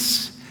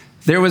coincidence?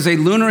 There was a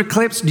lunar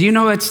eclipse. Do you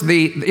know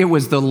it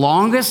was the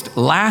longest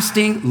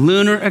lasting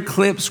lunar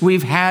eclipse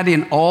we've had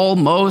in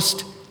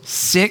almost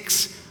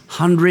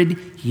 600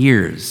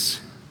 years.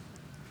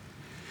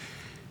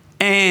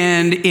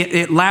 And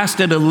it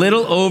lasted a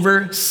little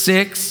over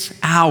 6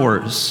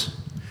 hours.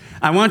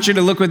 I want you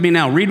to look with me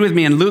now. Read with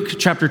me in Luke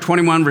chapter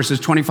 21, verses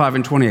 25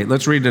 and 28.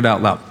 Let's read it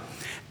out loud.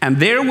 And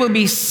there will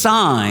be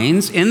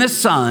signs in the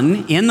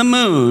sun, in the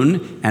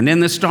moon, and in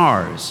the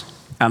stars.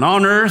 And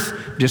on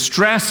earth,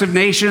 distress of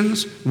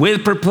nations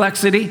with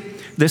perplexity,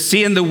 the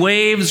sea and the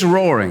waves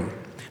roaring.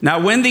 Now,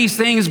 when these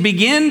things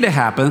begin to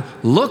happen,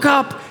 look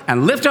up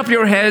and lift up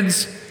your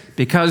heads,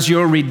 because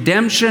your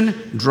redemption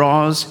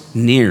draws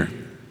near.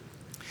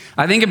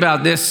 I think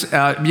about this,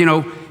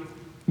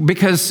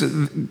 Because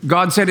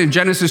God said in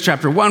Genesis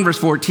chapter 1, verse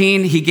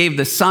 14, he gave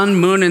the sun,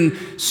 moon, and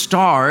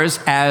stars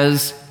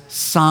as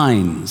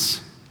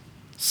signs.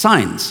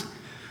 Signs.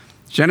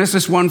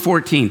 Genesis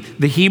 1:14.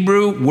 The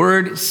Hebrew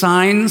word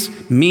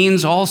signs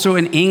means also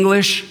in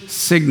English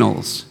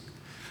signals.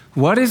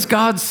 What is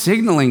God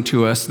signaling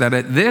to us that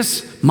at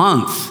this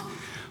month,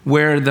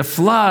 where the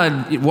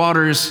flood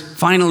waters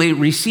finally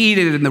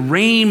receded and the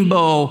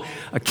rainbow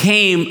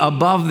came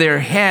above their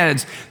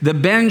heads, the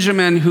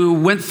Benjamin who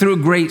went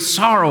through great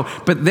sorrow,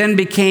 but then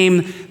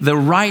became the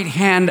right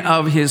hand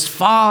of his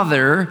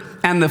father,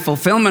 and the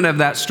fulfillment of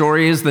that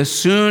story is the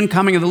soon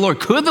coming of the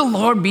Lord. Could the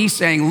Lord be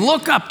saying,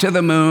 look up to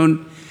the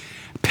moon,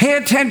 pay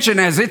attention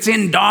as it's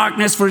in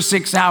darkness for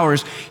 6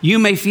 hours. You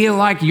may feel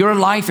like your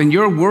life and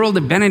your world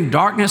have been in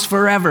darkness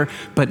forever,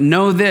 but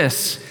know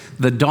this,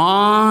 the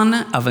dawn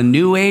of a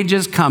new age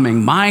is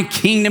coming. My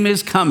kingdom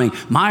is coming.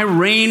 My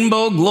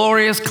rainbow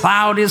glorious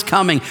cloud is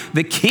coming.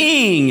 The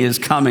King is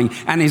coming,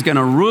 and he's going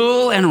to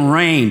rule and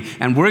reign,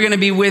 and we're going to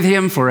be with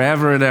him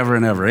forever and ever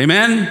and ever.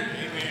 Amen? Amen.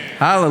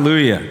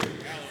 Hallelujah.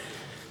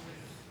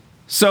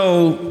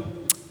 So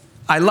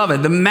I love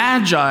it. The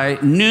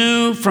Magi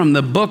knew from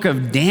the book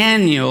of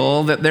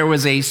Daniel that there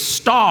was a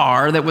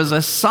star that was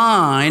a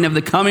sign of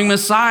the coming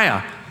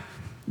Messiah.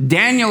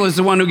 Daniel is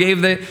the one who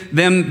gave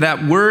them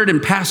that word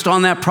and passed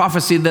on that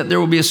prophecy that there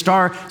will be a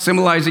star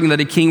symbolizing that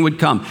a king would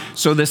come.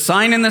 So the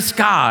sign in the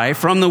sky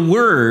from the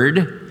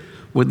word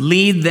would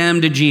lead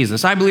them to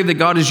Jesus. I believe that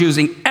God is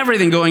using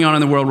everything going on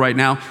in the world right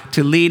now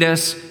to lead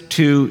us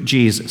to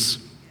Jesus.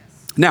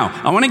 Now,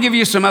 I want to give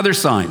you some other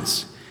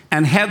signs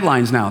and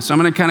headlines now. So I'm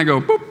going to kind of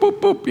go boop,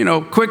 boop,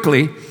 boop,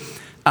 quickly.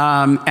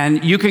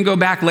 And you can go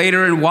back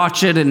later and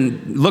watch it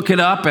and look it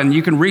up, and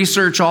you can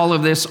research all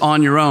of this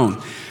on your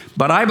own.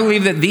 But I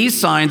believe that these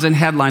signs and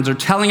headlines are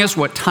telling us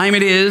what time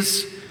it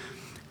is.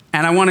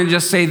 And I want to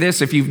just say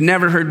this, if you've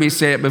never heard me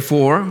say it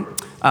before,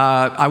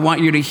 I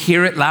want you to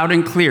hear it loud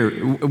and clear.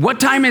 What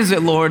time is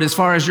it, Lord, as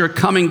far as your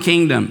coming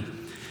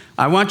kingdom?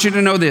 I want you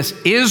to know this.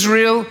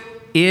 Israel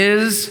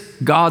is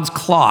God's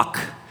clock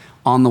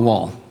on the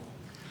wall.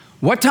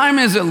 What time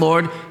is it,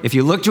 Lord? If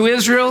you look to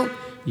Israel,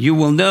 you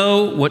will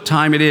know what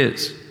time it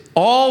is.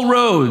 All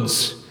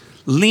roads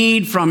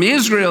lead from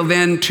Israel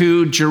then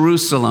to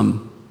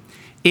Jerusalem.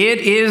 It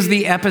is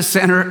the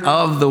epicenter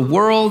of the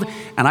world,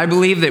 and I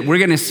believe that we're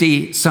going to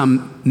see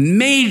some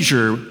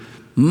major,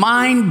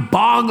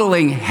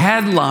 mind-boggling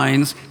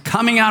headlines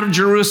coming out of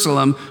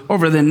Jerusalem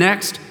over the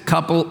next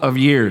couple of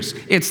years.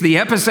 It's the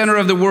epicenter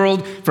of the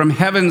world from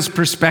heaven's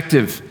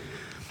perspective,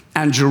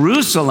 and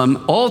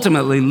Jerusalem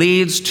ultimately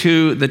leads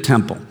to the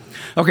temple.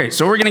 Okay,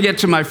 so we're going to get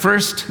to my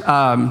first, so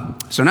now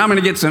I'm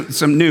going to get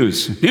some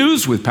news.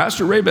 News with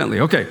Pastor Ray Bentley.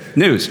 Okay,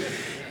 news.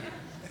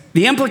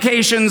 The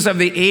implications of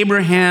the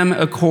Abraham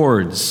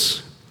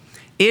Accords.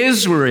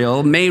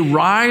 Israel may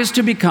rise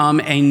to become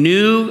a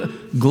new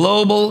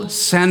global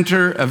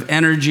center of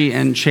energy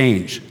and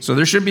change. So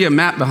there should be a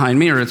map behind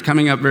me, or it's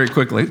coming up very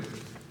quickly.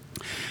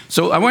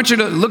 So I want you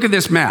to look at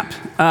this map.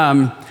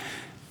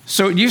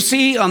 So you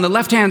see on the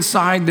left-hand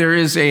side, there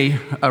is a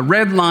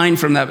red line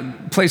from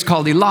that place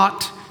called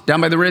Eilat, down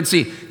by the Red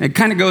Sea. It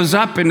kind of goes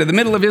up into the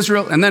middle of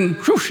Israel, and then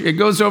whoosh, it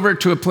goes over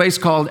to a place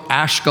called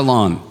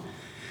Ashkelon.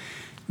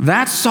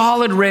 That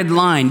solid red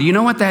line, do you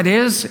know what that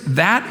is?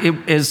 That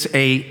is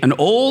an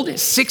old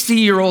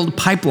 60-year-old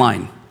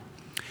pipeline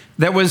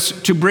that was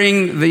to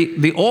bring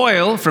the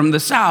oil from the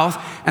south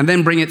and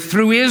then bring it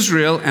through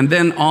Israel and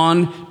then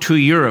on to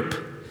Europe.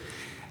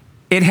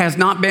 It has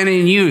not been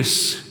in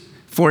use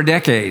for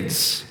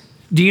decades.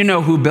 Do you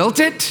know who built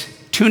it?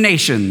 Two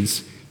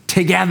nations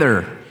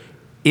together,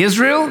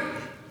 Israel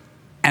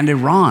and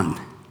Iran.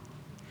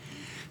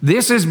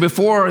 This is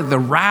before the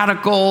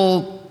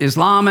radical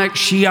Islamic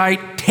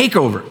Shiite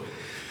takeover.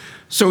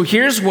 So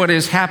here's what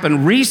has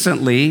happened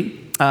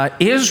recently.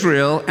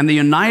 Israel and the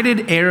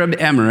United Arab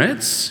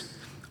Emirates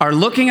are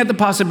looking at the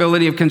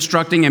possibility of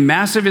constructing a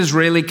massive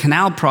Israeli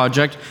canal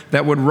project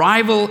that would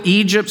rival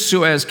Egypt's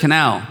Suez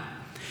Canal.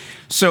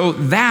 So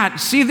you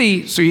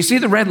see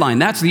the red line,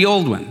 that's the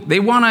old one. They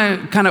want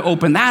to kind of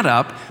open that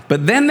up,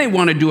 but then they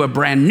want to do a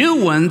brand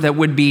new one that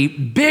would be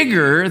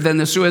bigger than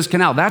the Suez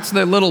Canal. That's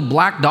the little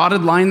black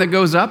dotted line that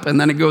goes up, and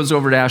then it goes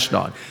over to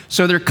Ashdod.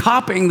 So they're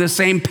copying the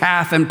same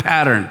path and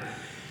pattern.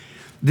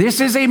 This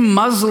is a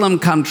Muslim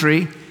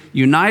country,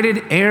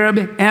 United Arab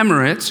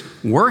Emirates,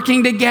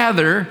 working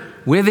together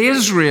with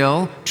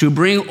Israel to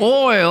bring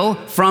oil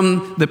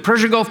from the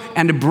Persian Gulf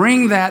and to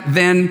bring that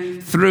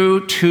then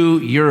through to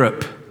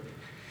Europe.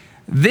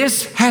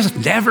 This has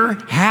never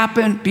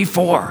happened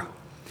before,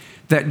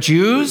 that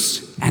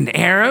Jews and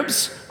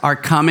Arabs are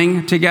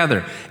coming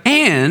together.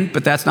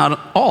 But that's not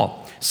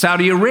all.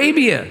 Saudi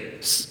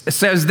Arabia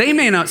says they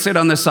may not sit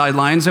on the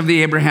sidelines of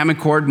the Abraham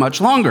Accord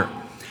much longer.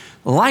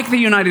 Like the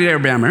United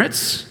Arab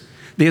Emirates,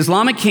 the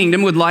Islamic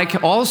kingdom would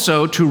like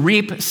also to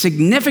reap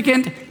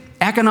significant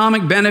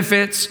economic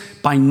benefits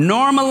by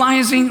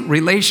normalizing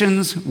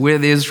relations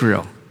with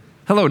Israel.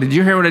 Hello, did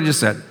you hear what I just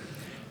said?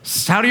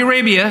 Saudi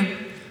Arabia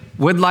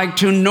would like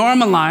to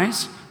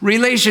normalize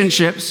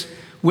relationships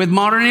with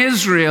modern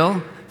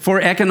Israel for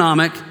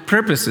economic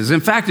purposes. In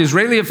fact,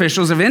 Israeli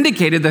officials have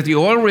indicated that the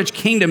oil-rich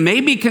kingdom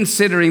may be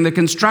considering the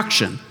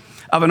construction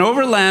of an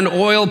overland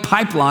oil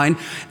pipeline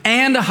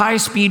and a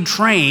high-speed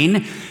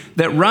train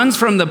that runs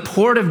from the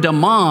port of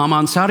Dammam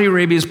on Saudi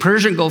Arabia's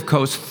Persian Gulf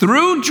coast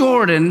through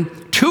Jordan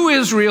to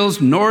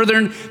Israel's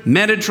northern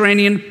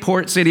Mediterranean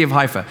port city of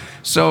Haifa.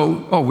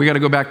 So, we got to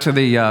go back to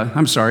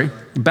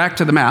back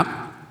to the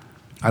map.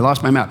 I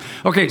lost my map.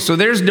 Okay, so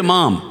there's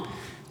Dammam,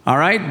 all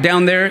right,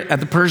 down there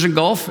at the Persian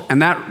Gulf,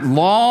 and that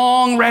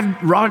long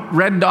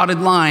red dotted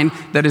line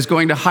that is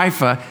going to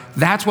Haifa,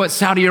 that's what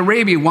Saudi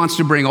Arabia wants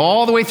to bring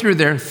all the way through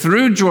there,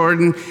 through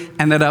Jordan,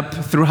 and then up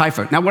through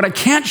Haifa. Now, what I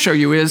can't show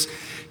you is,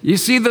 you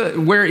see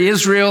where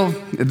Israel,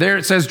 there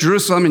it says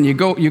Jerusalem, and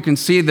you can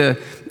see the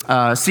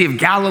Sea of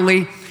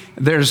Galilee.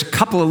 There's a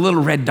couple of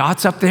little red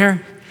dots up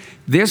there.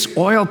 This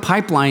oil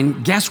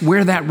pipeline, guess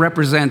where that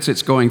represents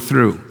it's going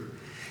through?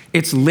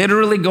 It's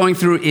literally going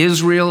through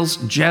Israel's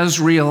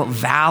Jezreel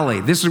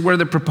Valley. This is where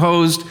the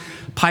proposed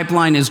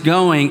pipeline is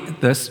going,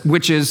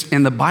 which is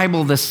in the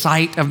Bible the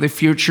site of the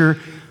future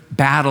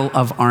Battle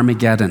of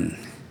Armageddon.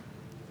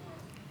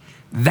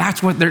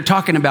 That's what they're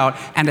talking about.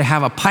 And to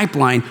have a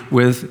pipeline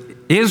with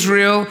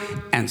Israel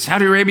and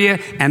Saudi Arabia,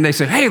 and they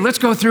said, hey, let's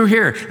go through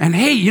here. And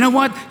hey, you know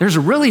what? There's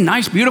a really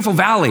nice, beautiful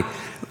valley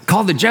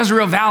called the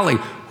Jezreel Valley,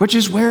 which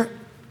is where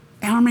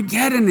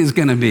Armageddon is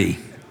going to be.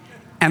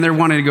 And they're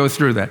wanting to go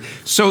through that.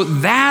 So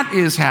that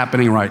is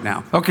happening right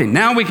now. Okay,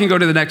 now we can go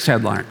to the next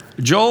headline.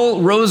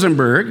 Joel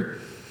Rosenberg,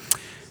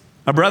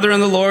 a brother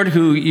in the Lord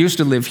who used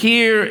to live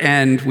here,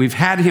 and we've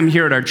had him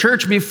here at our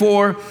church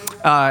before,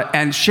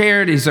 and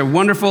shared. He's a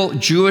wonderful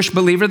Jewish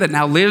believer that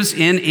now lives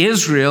in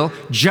Israel,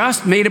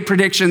 just made a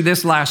prediction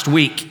this last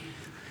week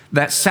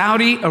that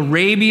Saudi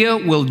Arabia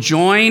will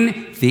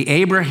join the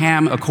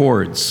Abraham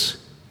Accords.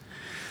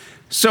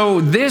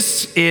 So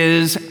this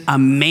is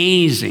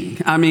amazing.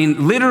 I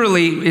mean,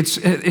 literally,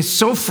 it's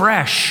so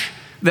fresh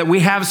that we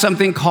have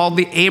something called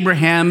the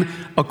Abraham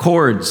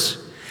Accords.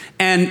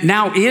 And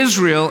now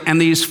Israel and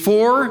these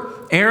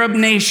 4 Arab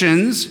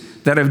nations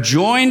that have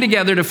joined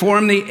together to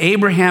form the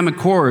Abraham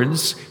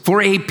Accords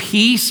for a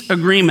peace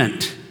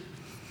agreement.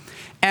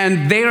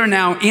 And they are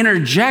now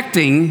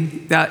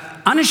interjecting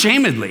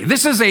unashamedly.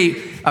 This is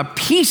a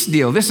peace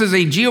deal. This is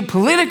a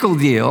geopolitical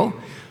deal.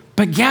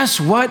 But guess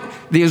what?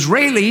 The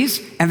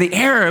Israelis and the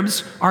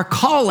Arabs are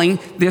calling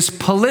this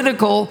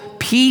political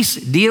peace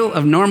deal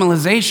of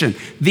normalization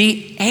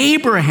the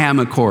Abraham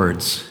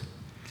Accords.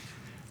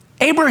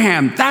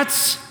 Abraham,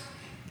 that's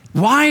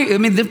why,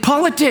 the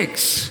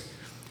politics.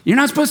 You're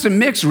not supposed to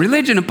mix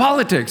religion and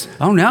politics.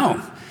 Oh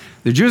no,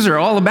 the Jews are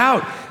all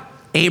about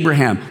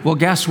Abraham. Well,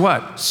 guess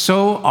what?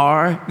 So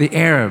are the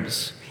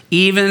Arabs,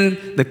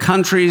 even the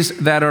countries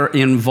that are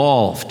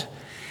involved.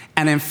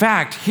 And in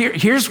fact,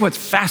 here's what's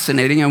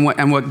fascinating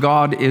and what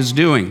God is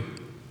doing.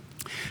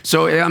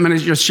 So I'm going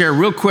to just share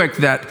real quick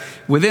that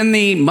within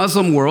the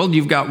Muslim world,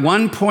 you've got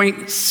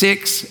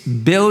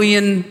 1.6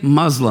 billion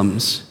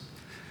Muslims.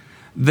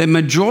 The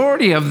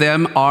majority of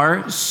them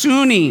are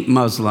Sunni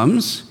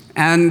Muslims,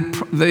 and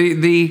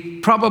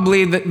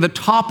probably the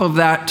top of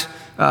that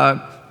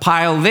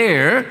pile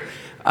there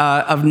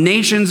of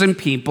nations and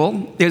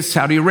people is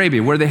Saudi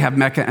Arabia, where they have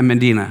Mecca and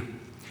Medina.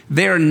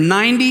 They're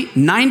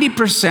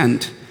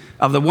 90%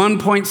 of the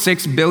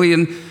 1.6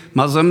 billion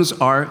Muslims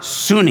are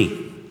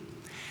Sunni,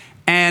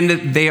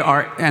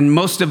 and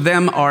most of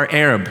them are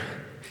Arab.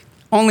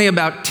 Only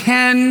about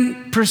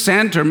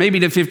 10% or maybe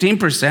to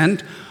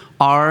 15%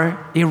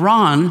 are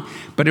Iran,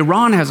 but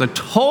Iran has a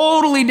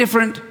totally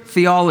different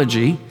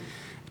theology,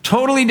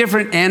 totally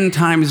different end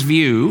times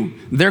view.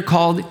 They're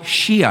called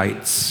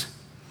Shiites.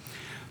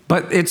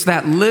 But it's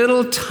that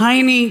little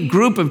tiny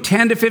group of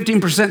 10 to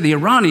 15%, the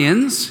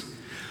Iranians,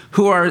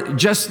 who are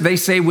just, they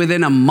say,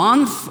 within a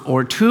month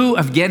or 2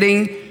 of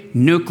getting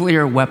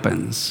nuclear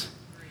weapons.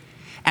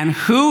 And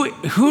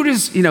who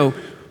does, the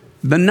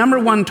number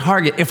one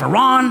target, if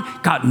Iran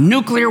got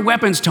nuclear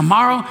weapons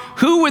tomorrow,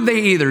 who would they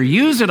either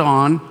use it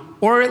on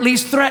or at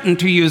least threaten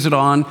to use it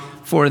on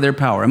for their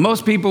power? And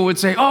most people would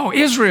say, oh,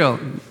 Israel.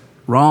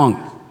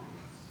 Wrong.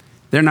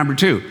 They're number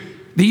 2.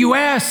 The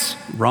US.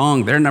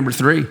 Wrong. They're number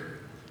 3.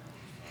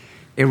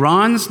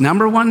 Iran's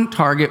number one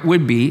target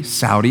would be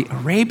Saudi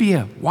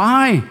Arabia.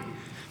 Why?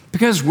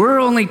 Because we're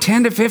only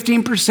 10 to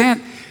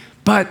 15%,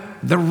 but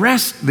the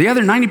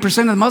other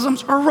 90% of the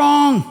Muslims are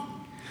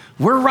wrong.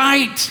 We're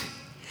right.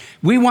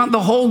 We want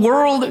the whole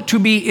world to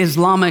be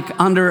Islamic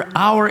under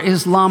our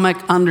Islamic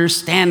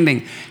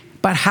understanding.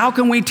 But how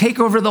can we take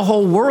over the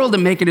whole world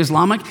and make it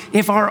Islamic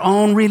if our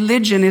own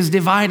religion is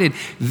divided?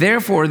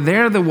 Therefore,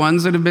 they're the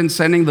ones that have been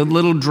sending the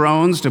little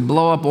drones to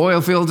blow up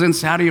oil fields in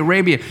Saudi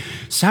Arabia.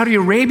 Saudi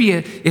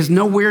Arabia is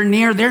nowhere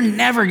near. They're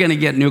never going to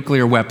get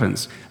nuclear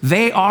weapons.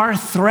 They are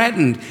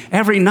threatened.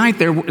 Every night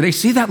they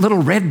see that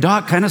little red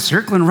dot kind of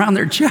circling around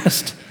their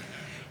chest.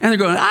 And they're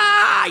going,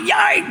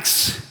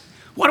 yikes.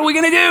 What are we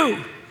going to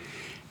do?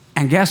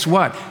 And guess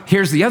what?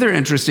 Here's the other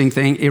interesting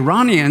thing.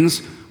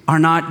 Iranians are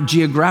not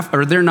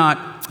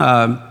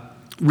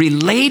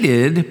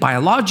related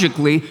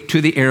biologically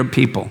to the Arab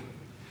people.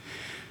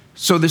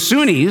 So the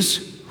Sunnis,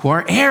 who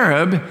are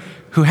Arab,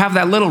 who have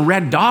that little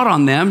red dot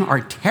on them,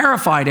 are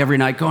terrified every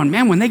night, going,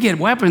 man, when they get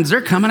weapons,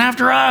 they're coming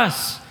after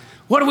us.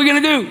 What are we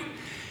going to do?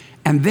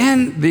 And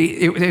then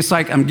it's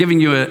like, I'm giving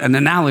you an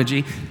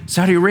analogy.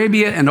 Saudi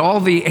Arabia and all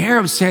the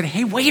Arabs said,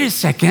 hey, wait a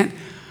second.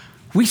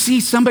 We see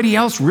somebody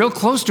else real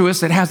close to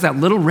us that has that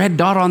little red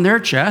dot on their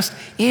chest,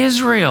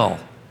 Israel.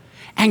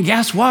 And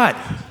guess what?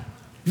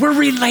 We're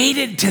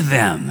related to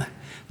them.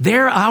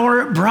 They're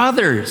our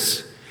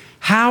brothers.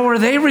 How are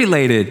they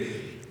related?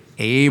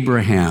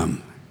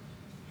 Abraham.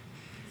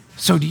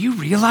 So do you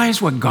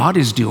realize what God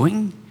is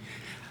doing?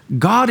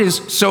 God is,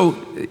 so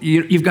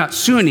you've got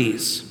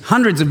Sunnis,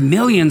 hundreds of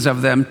millions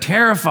of them,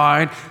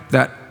 terrified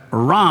that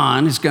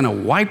Iran is going to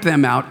wipe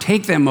them out,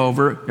 take them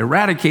over,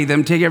 eradicate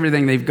them, take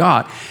everything they've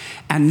got.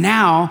 And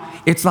now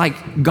it's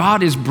like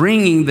God is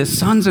bringing the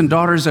sons and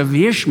daughters of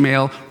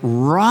Ishmael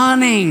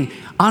running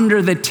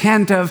under the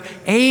tent of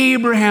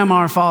Abraham,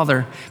 our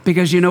father.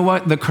 Because you know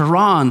what? The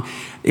Quran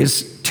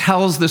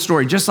tells the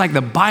story, just like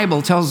the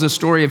Bible tells the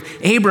story of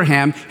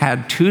Abraham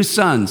had two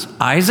sons,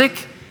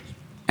 Isaac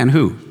and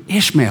who?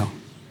 Ishmael.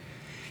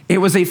 It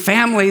was a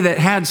family that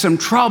had some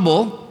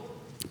trouble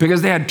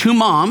because they had two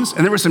moms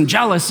and there was some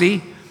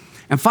jealousy.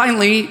 And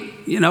finally,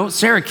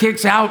 Sarah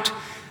kicks out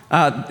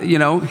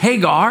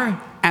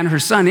Hagar and her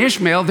son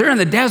Ishmael. They're in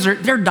the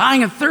desert. They're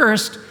dying of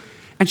thirst.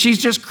 And she's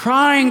just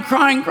crying.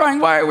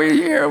 Why are we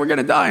here? We're going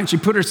to die. And she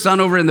put her son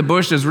over in the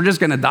bushes. We're just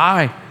going to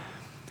die.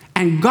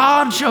 And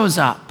God shows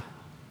up.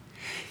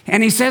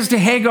 And he says to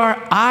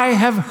Hagar, I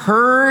have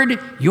heard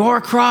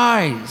your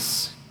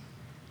cries.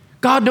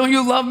 God, don't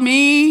you love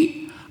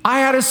me? I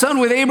had a son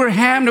with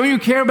Abraham. Don't you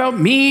care about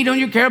me? Don't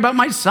you care about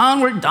my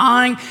son? We're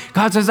dying.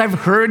 God says, I've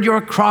heard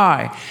your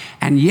cry.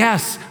 And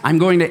yes, I'm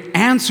going to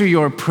answer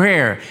your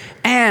prayer.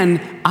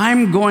 And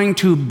I'm going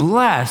to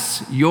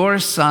bless your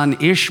son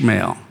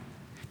Ishmael.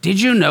 Did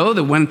you know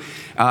that when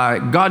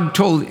God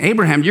told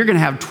Abraham, you're going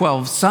to have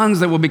 12 sons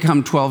that will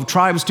become 12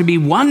 tribes to be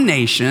one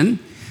nation,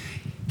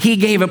 he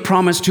gave a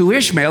promise to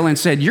Ishmael and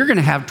said, you're going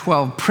to have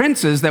 12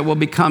 princes that will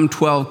become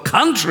 12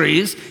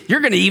 countries. You're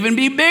going to even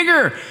be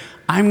bigger.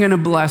 I'm going to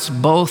bless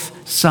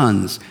both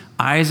sons,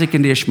 Isaac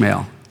and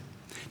Ishmael.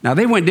 Now,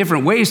 they went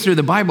different ways through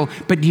the Bible,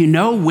 but do you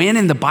know when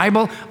in the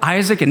Bible,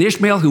 Isaac and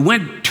Ishmael, who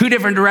went two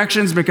different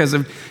directions because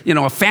of,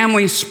 a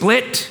family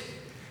split,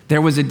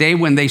 there was a day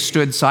when they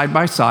stood side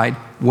by side,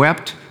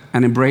 wept,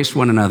 and embraced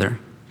one another.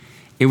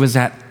 It was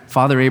at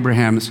Father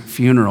Abraham's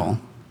funeral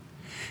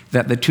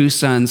that the two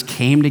sons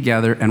came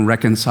together and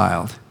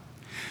reconciled.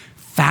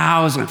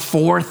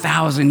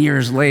 4,000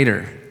 years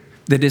later,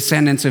 the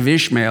descendants of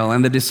Ishmael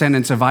and the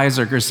descendants of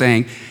Isaac are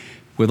saying,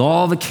 with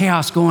all the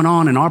chaos going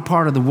on in our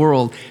part of the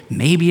world,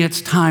 maybe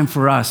it's time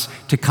for us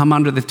to come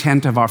under the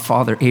tent of our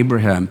father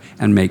Abraham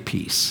and make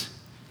peace.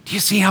 Do you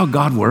see how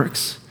God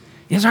works?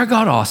 Isn't our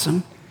God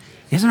awesome?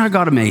 Isn't our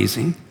God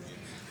amazing?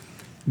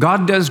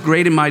 God does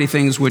great and mighty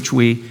things which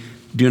we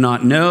do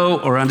not know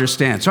or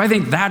understand. So I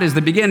think that is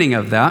the beginning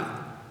of that.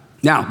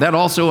 Now, that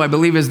also, I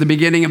believe, is the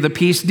beginning of the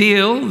peace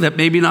deal that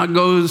maybe not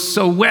goes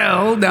so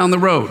well down the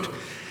road.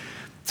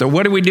 So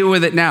what do we do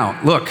with it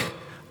now? Look,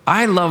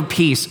 I love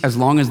peace as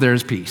long as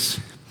there's peace.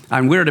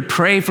 And we're to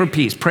pray for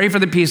peace, pray for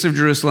the peace of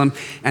Jerusalem.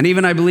 And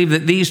even I believe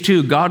that these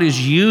two, God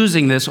is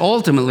using this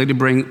ultimately to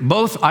bring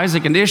both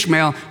Isaac and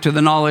Ishmael to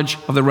the knowledge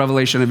of the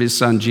revelation of his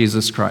son,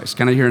 Jesus Christ.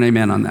 Can I hear an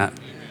amen on that?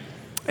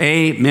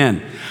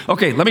 Amen.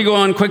 Okay, let me go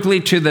on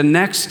quickly to the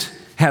next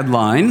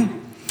headline.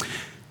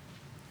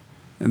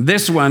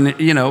 This one,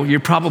 you're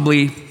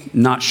probably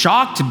not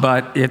shocked,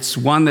 but it's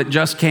one that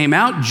just came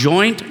out.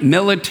 Joint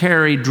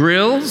military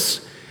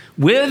drills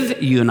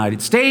with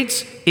United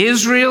States,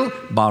 Israel,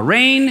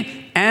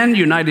 Bahrain, and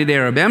United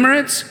Arab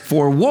Emirates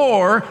for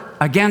war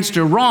against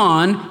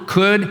Iran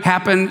could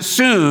happen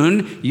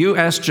soon,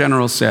 U.S.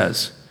 general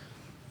says.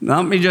 Now,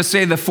 let me just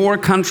say the four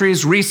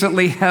countries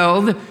recently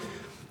held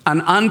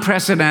an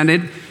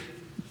unprecedented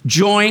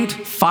joint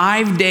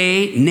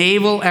 5-day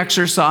naval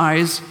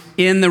exercise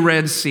in the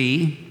Red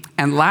Sea.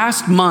 And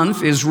last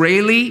month,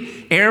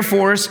 Israeli Air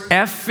Force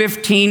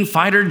F-15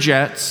 fighter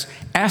jets,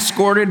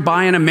 escorted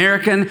by an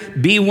American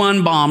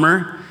B-1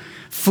 bomber,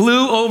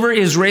 flew over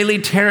Israeli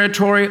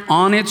territory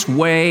on its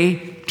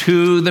way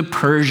to the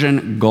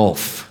Persian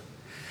Gulf.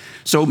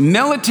 So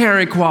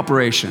military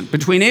cooperation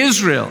between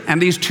Israel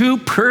and these two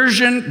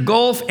Persian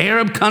Gulf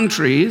Arab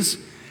countries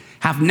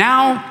have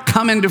now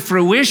come into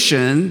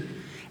fruition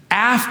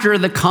after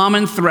the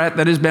common threat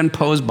that has been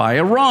posed by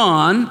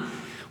Iran,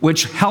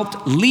 which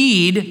helped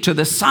lead to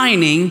the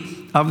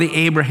signing of the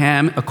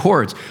Abraham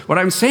Accords. What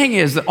I'm saying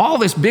is that all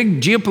this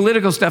big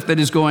geopolitical stuff that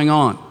is going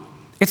on,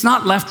 it's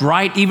not left,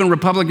 right, even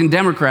Republican,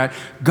 Democrat.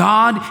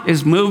 God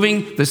is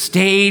moving the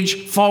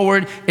stage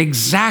forward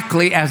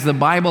exactly as the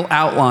Bible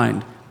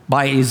outlined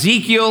by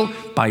Ezekiel,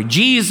 by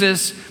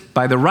Jesus,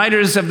 by the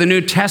writers of the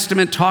New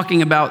Testament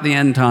talking about the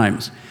end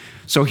times.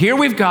 So here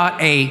we've got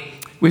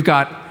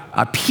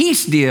a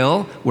peace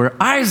deal where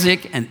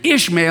Isaac and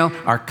Ishmael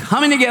are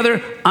coming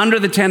together under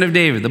the tent of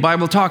David. The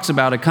Bible talks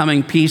about a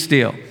coming peace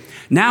deal.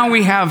 Now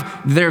we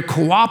have they're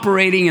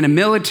cooperating in a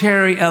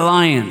military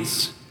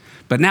alliance.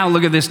 But now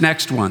look at this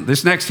next one,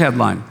 this next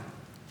headline.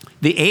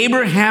 The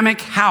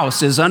Abrahamic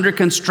house is under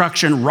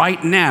construction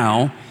right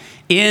now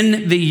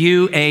in the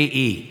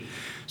UAE.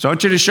 So I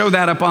want you to show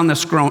that up on the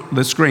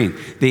screen.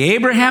 The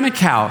Abrahamic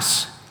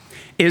house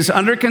is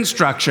under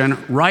construction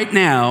right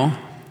now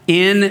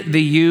in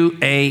the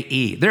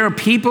UAE. There are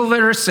people that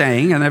are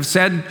saying, and I've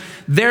said,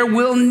 there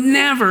will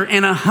never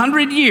in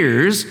 100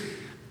 years,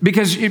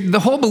 because the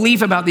whole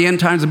belief about the end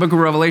times, the book of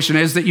Revelation,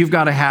 is that you've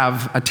got to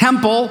have a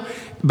temple,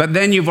 but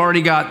then you've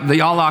already got the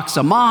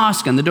Al-Aqsa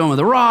Mosque and the Dome of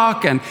the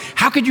Rock, and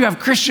how could you have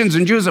Christians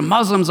and Jews and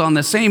Muslims on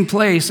the same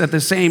place at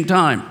the same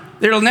time?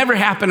 It'll never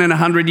happen in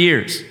 100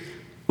 years.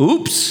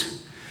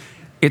 Oops,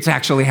 it's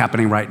actually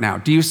happening right now.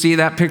 Do you see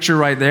that picture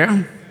right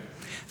there?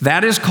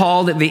 That is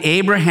called the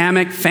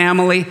Abrahamic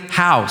family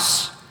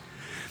house.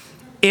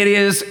 It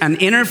is an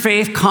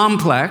interfaith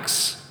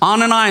complex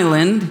on an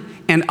island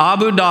in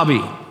Abu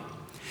Dhabi.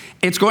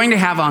 It's going to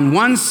have on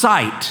one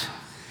site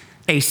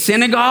a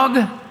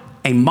synagogue,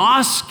 a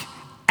mosque,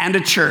 and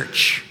a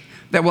church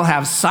that will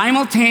have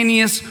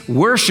simultaneous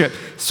worship.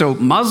 So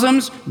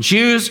Muslims,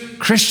 Jews,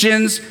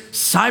 Christians,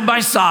 side by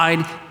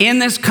side in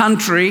this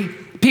country.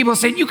 People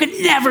say, you could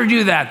never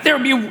do that. There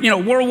would be,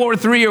 World War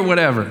III or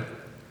whatever.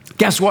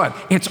 Guess what?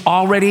 It's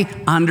already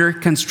under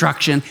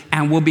construction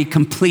and will be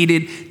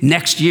completed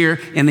next year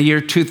in the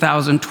year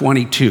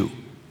 2022.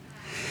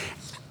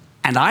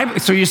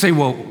 So you say,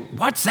 well,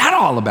 what's that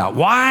all about?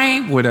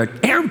 Why would an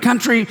Arab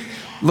country...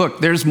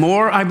 Look, there's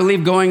more, I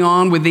believe, going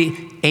on with the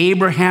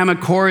Abraham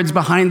Accords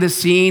behind the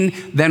scene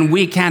than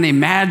we can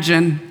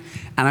imagine.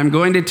 And I'm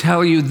going to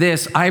tell you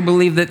this. I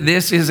believe that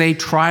this is a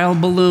trial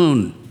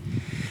balloon.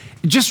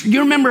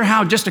 You remember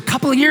how just a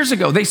couple of years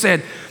ago they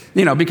said,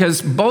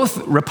 because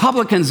both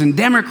Republicans and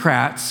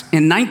Democrats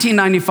in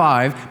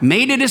 1995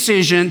 made a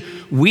decision,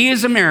 we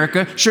as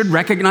America should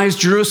recognize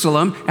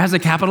Jerusalem as the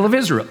capital of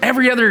Israel.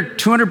 Every other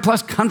 200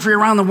 plus country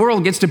around the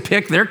world gets to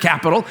pick their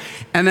capital,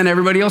 and then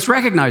everybody else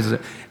recognizes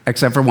it,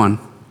 except for one,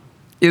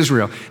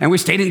 Israel. And we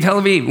stayed in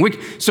Tel Aviv.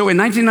 So in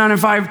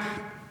 1995,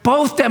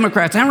 both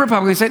Democrats and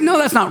Republicans said, no,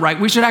 that's not right.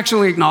 We should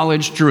actually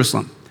acknowledge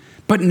Jerusalem.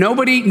 But no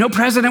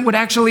president would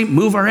actually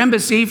move our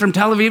embassy from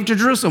Tel Aviv to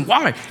Jerusalem.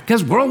 Why?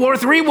 Because World War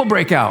III will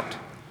break out.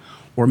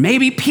 Or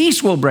maybe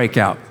peace will break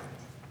out.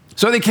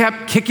 So they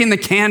kept kicking the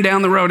can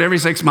down the road every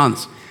 6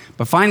 months.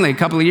 But finally, a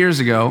couple of years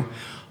ago,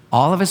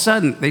 all of a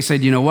sudden, they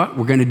said, you know what?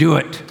 We're going to do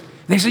it.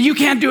 They said, you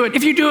can't do it.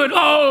 If you do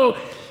it,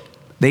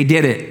 they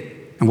did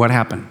it. And what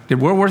happened? Did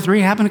World War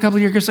III happen a couple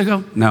of years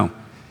ago? No.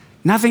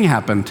 Nothing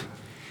happened.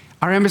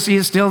 Our embassy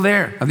is still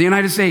there, of the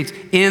United States,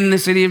 in the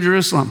city of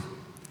Jerusalem.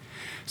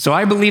 So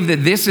I believe that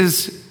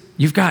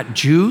you've got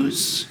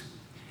Jews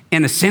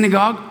in a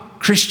synagogue,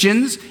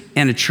 Christians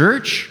in a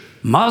church,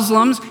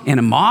 Muslims in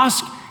a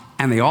mosque,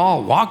 and they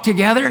all walk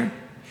together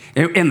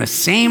in the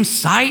same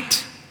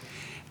site,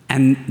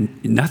 and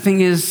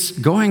nothing is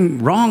going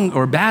wrong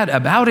or bad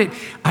about it.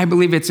 I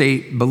believe it's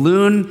a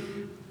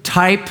balloon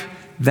type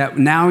that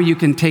now you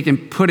can take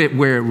and put it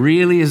where it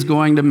really is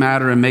going to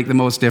matter and make the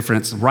most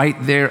difference, right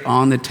there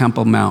on the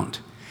Temple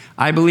Mount.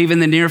 I believe in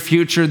the near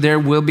future there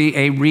will be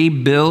a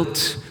rebuilt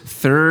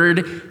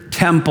third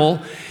temple.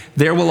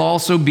 There will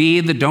also be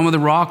the Dome of the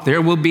Rock.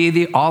 There will be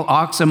the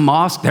Al-Aqsa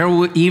Mosque. There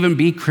will even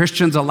be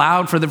Christians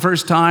allowed for the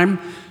first time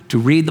to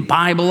read the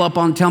Bible up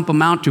on Temple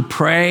Mount, to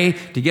pray,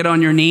 to get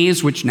on your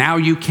knees, which now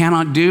you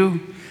cannot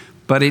do.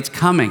 But it's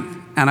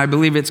coming, and I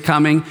believe it's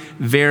coming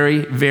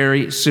very,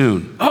 very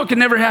soon. It can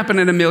never happen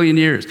in a million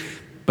years,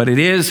 but it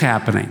is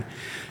happening.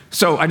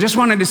 So I just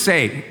wanted to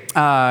say,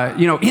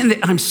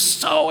 I'm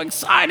so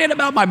excited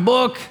about my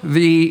book,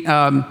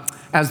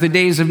 As the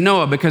Days of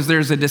Noah, because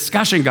there's a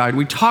discussion guide.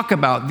 We talk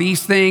about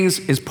these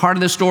things as part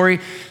of the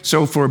story.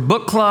 So for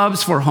book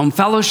clubs, for home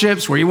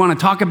fellowships, where you want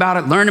to talk about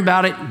it, learn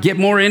about it, get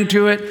more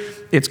into it,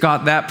 it's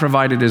got that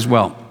provided as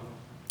well.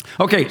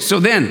 Okay, so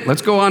then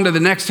let's go on to the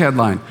next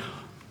headline.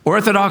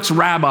 Orthodox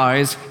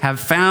rabbis have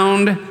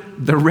found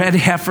the red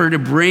heifer to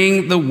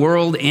bring the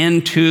world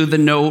into the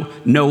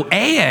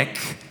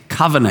Noahic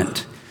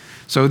covenant.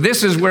 So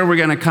this is where we're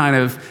going to kind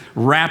of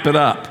wrap it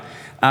up.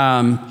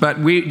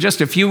 But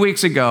just a few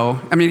weeks ago,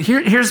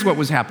 here's what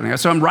was happening.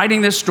 So I'm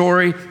writing this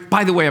story.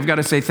 By the way, I've got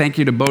to say thank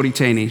you to Bodhi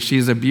Taney.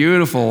 She's a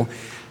beautiful,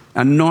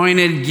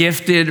 anointed,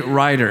 gifted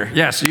writer.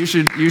 Yes, you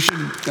should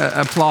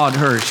applaud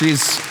her.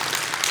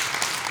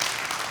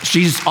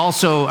 She's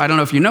also, I don't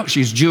know if you know,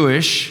 she's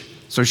Jewish.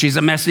 So she's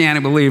a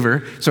Messianic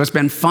believer. So it's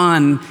been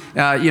fun,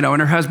 and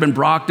her husband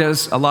Brock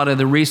does a lot of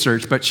the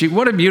research. But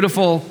what a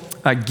beautiful,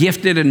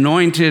 gifted,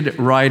 anointed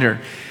writer.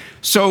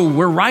 So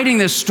we're writing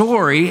this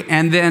story,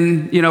 and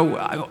then,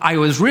 I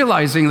was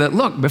realizing that,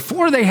 look,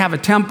 before they have a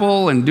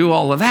temple and do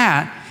all of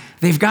that,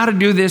 they've got to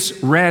do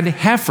this red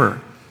heifer.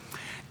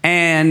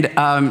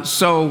 And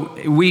so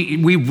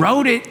we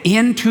wrote it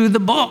into the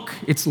book.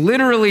 It's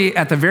literally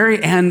at the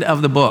very end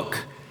of the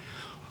book.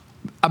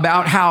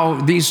 about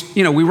how these,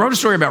 we wrote a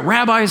story about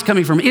rabbis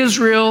coming from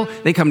Israel.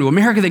 They come to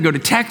America, they go to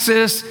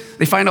Texas.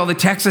 They find all the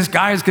Texas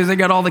guys because they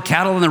got all the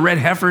cattle and the red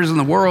heifers in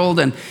the world.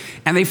 And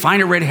they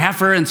find a red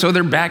heifer, and so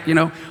they're back,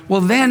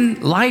 Well,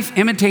 then life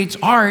imitates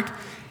art.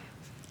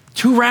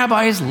 2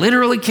 rabbis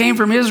literally came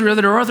from Israel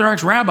that are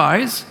Orthodox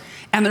rabbis.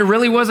 And there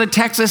really was a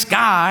Texas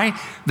guy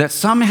that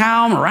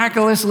somehow,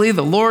 miraculously,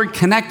 the Lord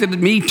connected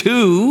me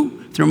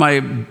to through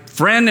my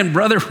friend and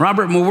brother,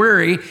 Robert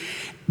Mawiri.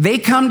 They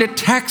come to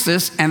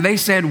Texas and they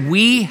said,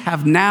 we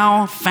have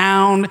now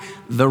found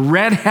the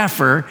red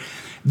heifer.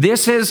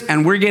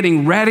 And we're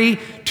getting ready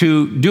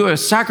to do a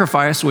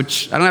sacrifice,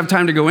 which I don't have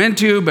time to go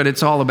into, but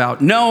it's all about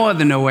Noah,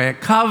 the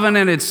Noahic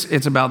covenant.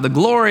 It's about the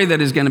glory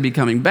that is going to be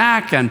coming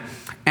back. And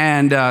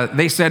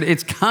they said,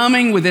 it's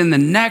coming within the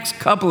next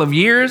couple of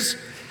years.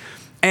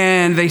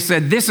 And they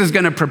said, this is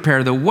going to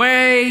prepare the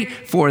way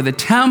for the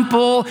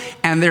temple.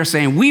 And they're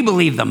saying, we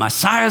believe the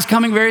Messiah is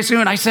coming very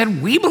soon. I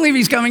said, we believe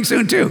he's coming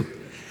soon too.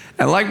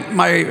 And like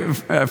my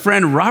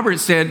friend Robert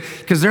said,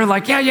 because they're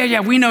like, yeah,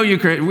 we know you,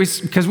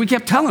 because we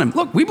kept telling him,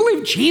 look, we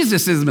believe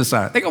Jesus is the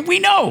Messiah. They go, we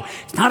know.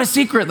 It's not a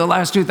secret the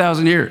last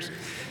 2,000 years.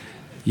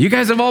 You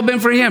guys have all been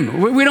for him.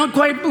 We don't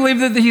quite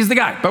believe that he's the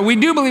guy, but we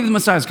do believe the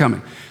Messiah is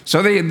coming.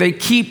 So they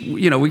keep,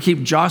 we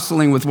keep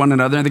jostling with one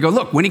another. And they go,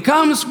 look, when he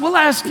comes, we'll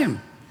ask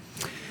him.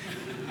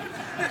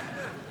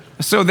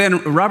 So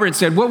then Robert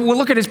said, well, we'll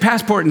look at his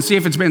passport and see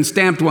if it's been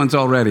stamped once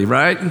already,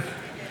 right?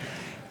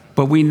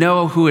 But we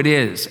know who it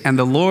is. And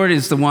the Lord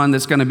is the one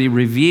that's going to be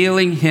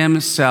revealing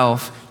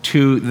himself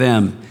to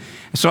them.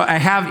 So I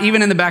have,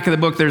 even in the back of the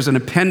book, there's an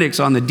appendix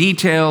on the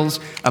details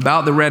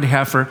about the red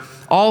heifer.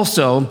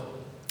 Also,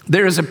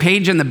 there is a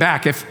page in the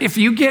back. If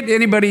you get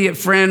anybody, a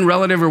friend,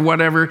 relative, or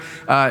whatever,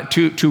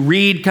 to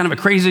read kind of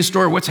a crazy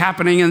story, what's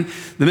happening in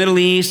the Middle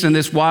East and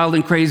this wild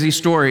and crazy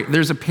story,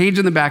 there's a page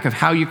in the back of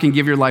how you can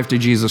give your life to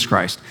Jesus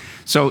Christ.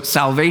 So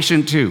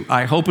salvation too.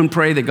 I hope and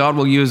pray that God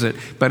will use it,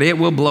 but it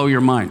will blow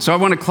your mind. So I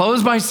want to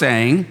close by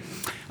saying,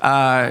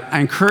 I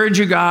encourage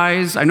you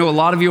guys, I know a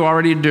lot of you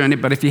already are doing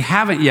it, but if you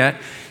haven't yet,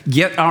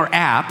 get our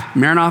app,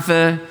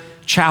 Maranatha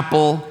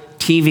Chapel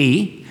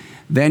TV.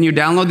 Then you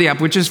download the app,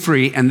 which is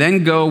free, and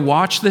then go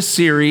watch the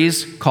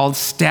series called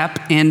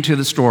Step Into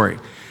the Story.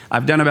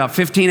 I've done about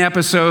 15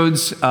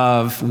 episodes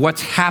of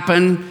what's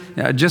happened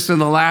just in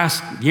the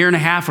last year and a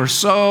half or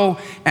so,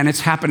 and it's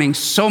happening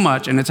so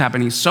much, and it's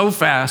happening so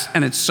fast,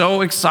 and it's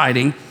so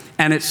exciting,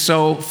 and it's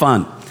so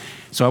fun.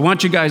 So I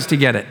want you guys to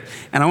get it.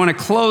 And I want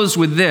to close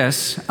with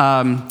this.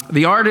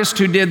 The artist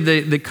who did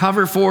the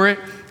cover for it,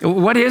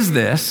 what is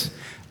this?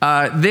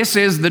 This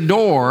is the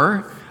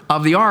door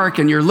of the ark,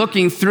 and you're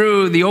looking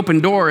through the open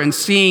door and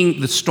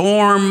seeing the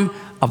storm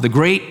of the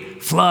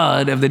great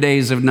flood of the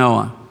days of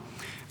Noah.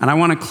 And I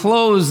want to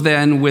close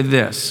then with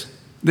this.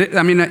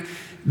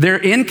 They're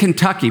in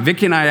Kentucky.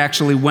 Vicki and I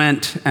actually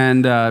went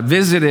and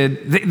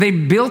visited. They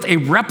built a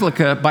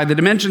replica by the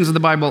dimensions of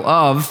the Bible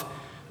of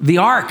the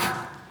ark.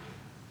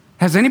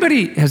 Has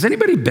anybody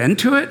been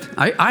to it?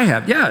 I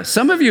have. Yeah,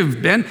 some of you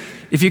have been.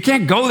 If you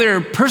can't go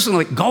there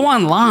personally, go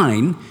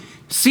online.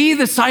 See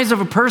the size of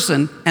a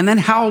person, and then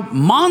how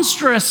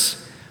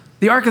monstrous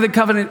the Ark of the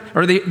Covenant,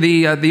 or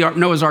the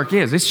Noah's Ark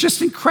is. It's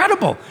just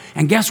incredible.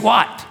 And guess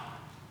what?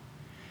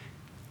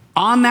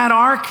 On that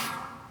ark,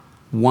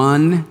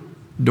 one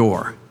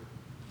door.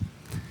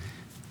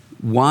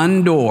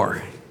 One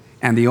door.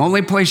 And the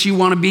only place you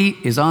want to be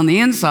is on the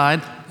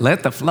inside.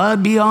 Let the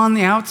flood be on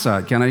the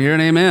outside. Can I hear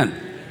an amen?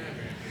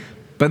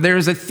 But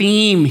there's a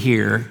theme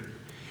here.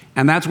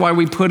 And that's why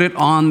we put it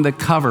on the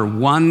cover,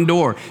 one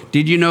door.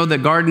 Did you know the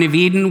Garden of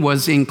Eden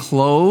was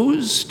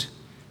enclosed?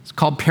 It's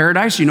called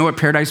paradise. You know what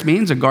paradise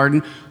means? A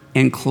garden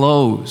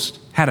enclosed.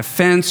 Had a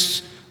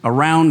fence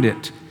around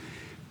it.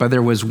 But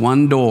there was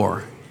one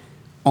door,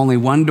 only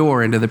one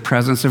door into the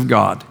presence of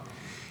God.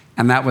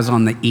 And that was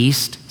on the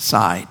east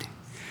side.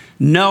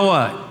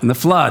 Noah and the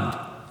flood,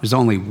 there's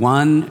only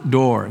one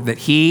door that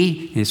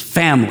he, his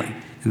family,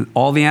 and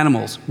all the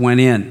animals went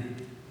in.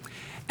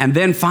 And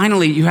then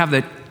finally you have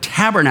the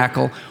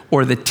tabernacle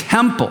or the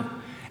temple.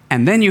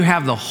 And then you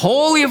have the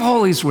Holy of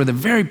Holies where the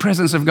very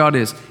presence of God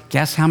is.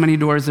 Guess how many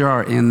doors there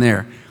are in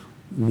there?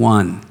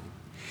 One.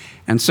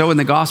 And so in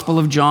the Gospel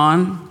of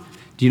John,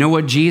 do you know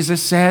what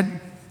Jesus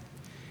said?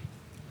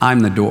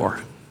 I'm the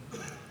door.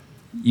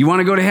 You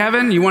want to go to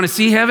heaven? You want to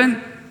see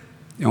heaven?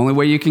 The only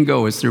way you can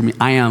go is through me.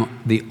 I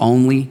am the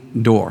only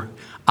door.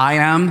 I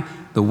am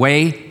the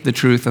way, the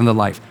truth, and the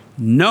life.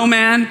 No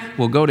man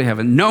will go to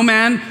heaven. No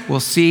man will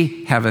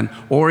see heaven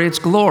or its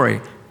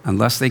glory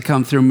unless they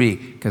come through me,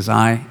 because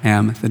I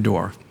am the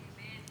door.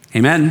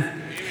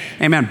 Amen?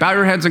 Amen. Bow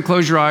your heads and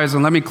close your eyes,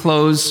 and let me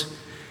close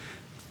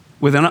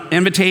with an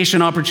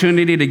invitation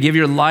opportunity to give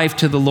your life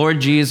to the Lord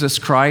Jesus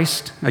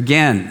Christ.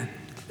 Again,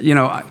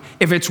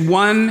 if it's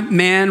one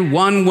man,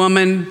 one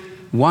woman,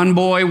 one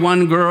boy,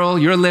 one girl,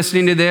 you're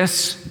listening to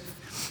this,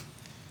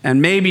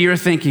 and maybe you're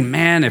thinking,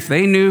 man, if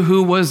they knew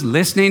who was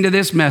listening to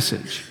this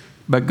message.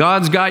 But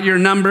God's got your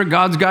number,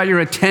 God's got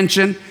your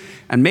attention,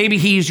 and maybe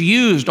he's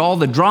used all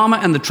the drama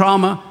and the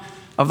trauma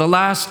of the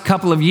last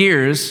couple of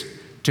years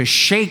to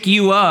shake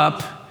you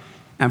up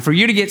and for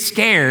you to get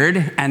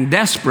scared and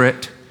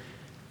desperate.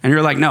 And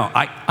you're like, no,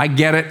 I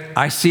get it.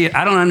 I see it.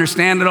 I don't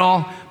understand it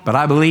all, but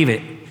I believe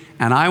it.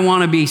 And I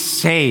want to be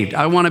saved.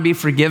 I want to be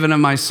forgiven of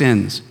my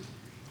sins.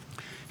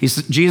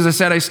 Jesus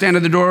said, I stand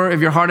at the door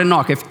of your heart and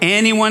knock. If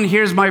anyone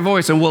hears my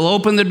voice and will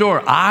open the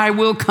door, I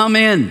will come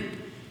in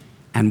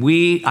and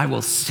I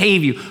will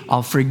save you.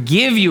 I'll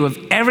forgive you of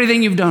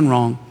everything you've done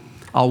wrong.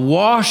 I'll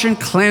wash and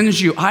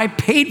cleanse you. I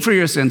paid for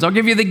your sins. I'll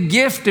give you the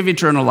gift of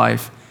eternal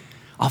life.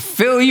 I'll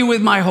fill you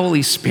with my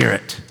Holy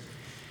Spirit.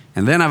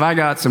 And then have I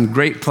got some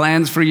great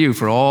plans for you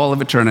for all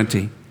of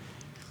eternity.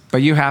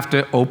 But you have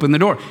to open the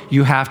door.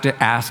 You have to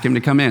ask him to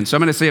come in. So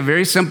I'm going to say a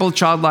very simple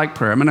childlike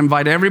prayer. I'm going to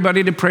invite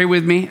everybody to pray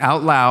with me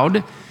out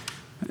loud.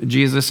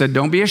 Jesus said,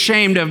 don't be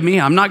ashamed of me.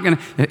 I'm not going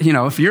to,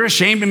 if you're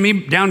ashamed of me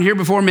down here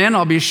before men,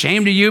 I'll be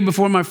ashamed of you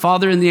before my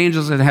Father and the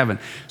angels in heaven.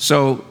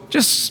 So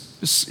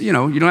just, you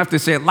don't have to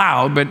say it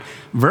loud, but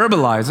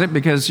verbalize it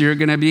because you're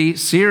going to be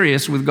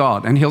serious with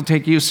God and he'll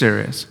take you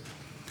serious.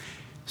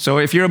 So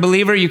if you're a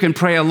believer, you can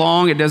pray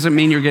along. It doesn't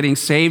mean you're getting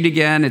saved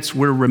again.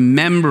 We're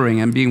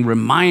remembering and being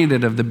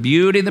reminded of the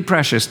beauty, the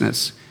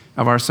preciousness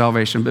of our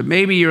salvation. But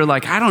maybe you're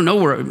like, I don't know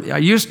where, I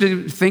used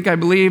to think I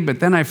believed, but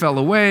then I fell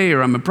away,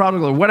 or I'm a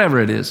prodigal, or whatever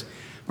it is.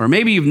 Or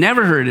maybe you've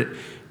never heard it,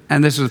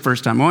 and this is the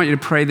first time. I want you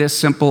to pray this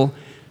simple,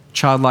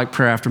 childlike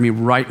prayer after me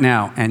right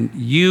now, and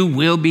you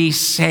will be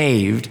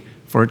saved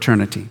for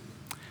eternity.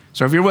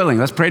 So if you're willing,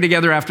 let's pray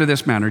together after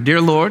this manner.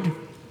 Dear Lord,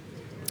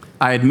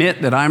 I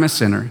admit that I'm a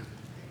sinner.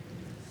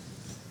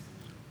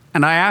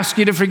 And I ask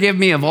you to forgive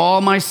me of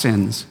all my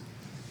sins.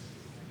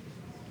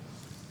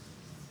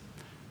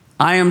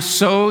 I am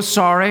so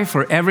sorry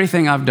for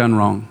everything I've done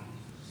wrong.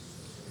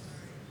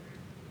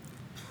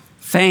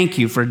 Thank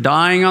you for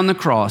dying on the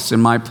cross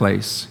in my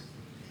place.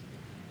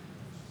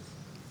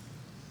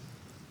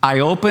 I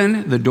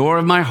open the door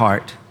of my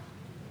heart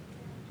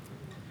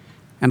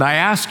and I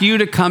ask you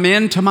to come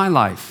into my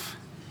life,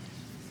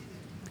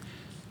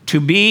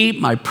 to be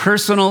my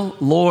personal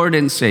Lord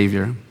and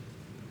Savior.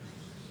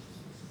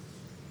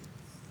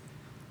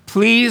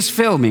 Please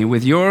fill me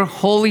with your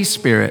Holy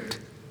Spirit.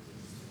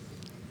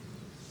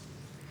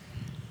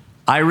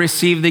 I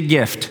receive the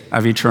gift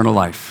of eternal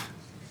life.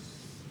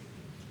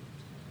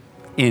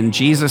 In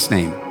Jesus'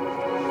 name,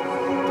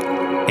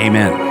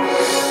 amen.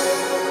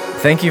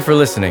 Thank you for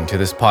listening to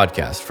this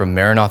podcast from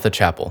Maranatha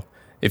Chapel.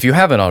 If you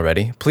haven't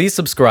already, please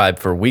subscribe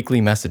for weekly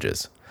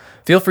messages.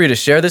 Feel free to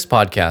share this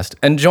podcast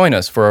and join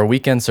us for our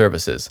weekend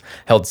services,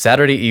 held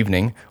Saturday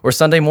evening or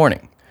Sunday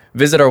morning.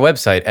 Visit our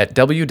website at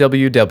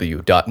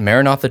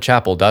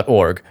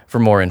www.maranathachapel.org for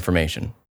more information.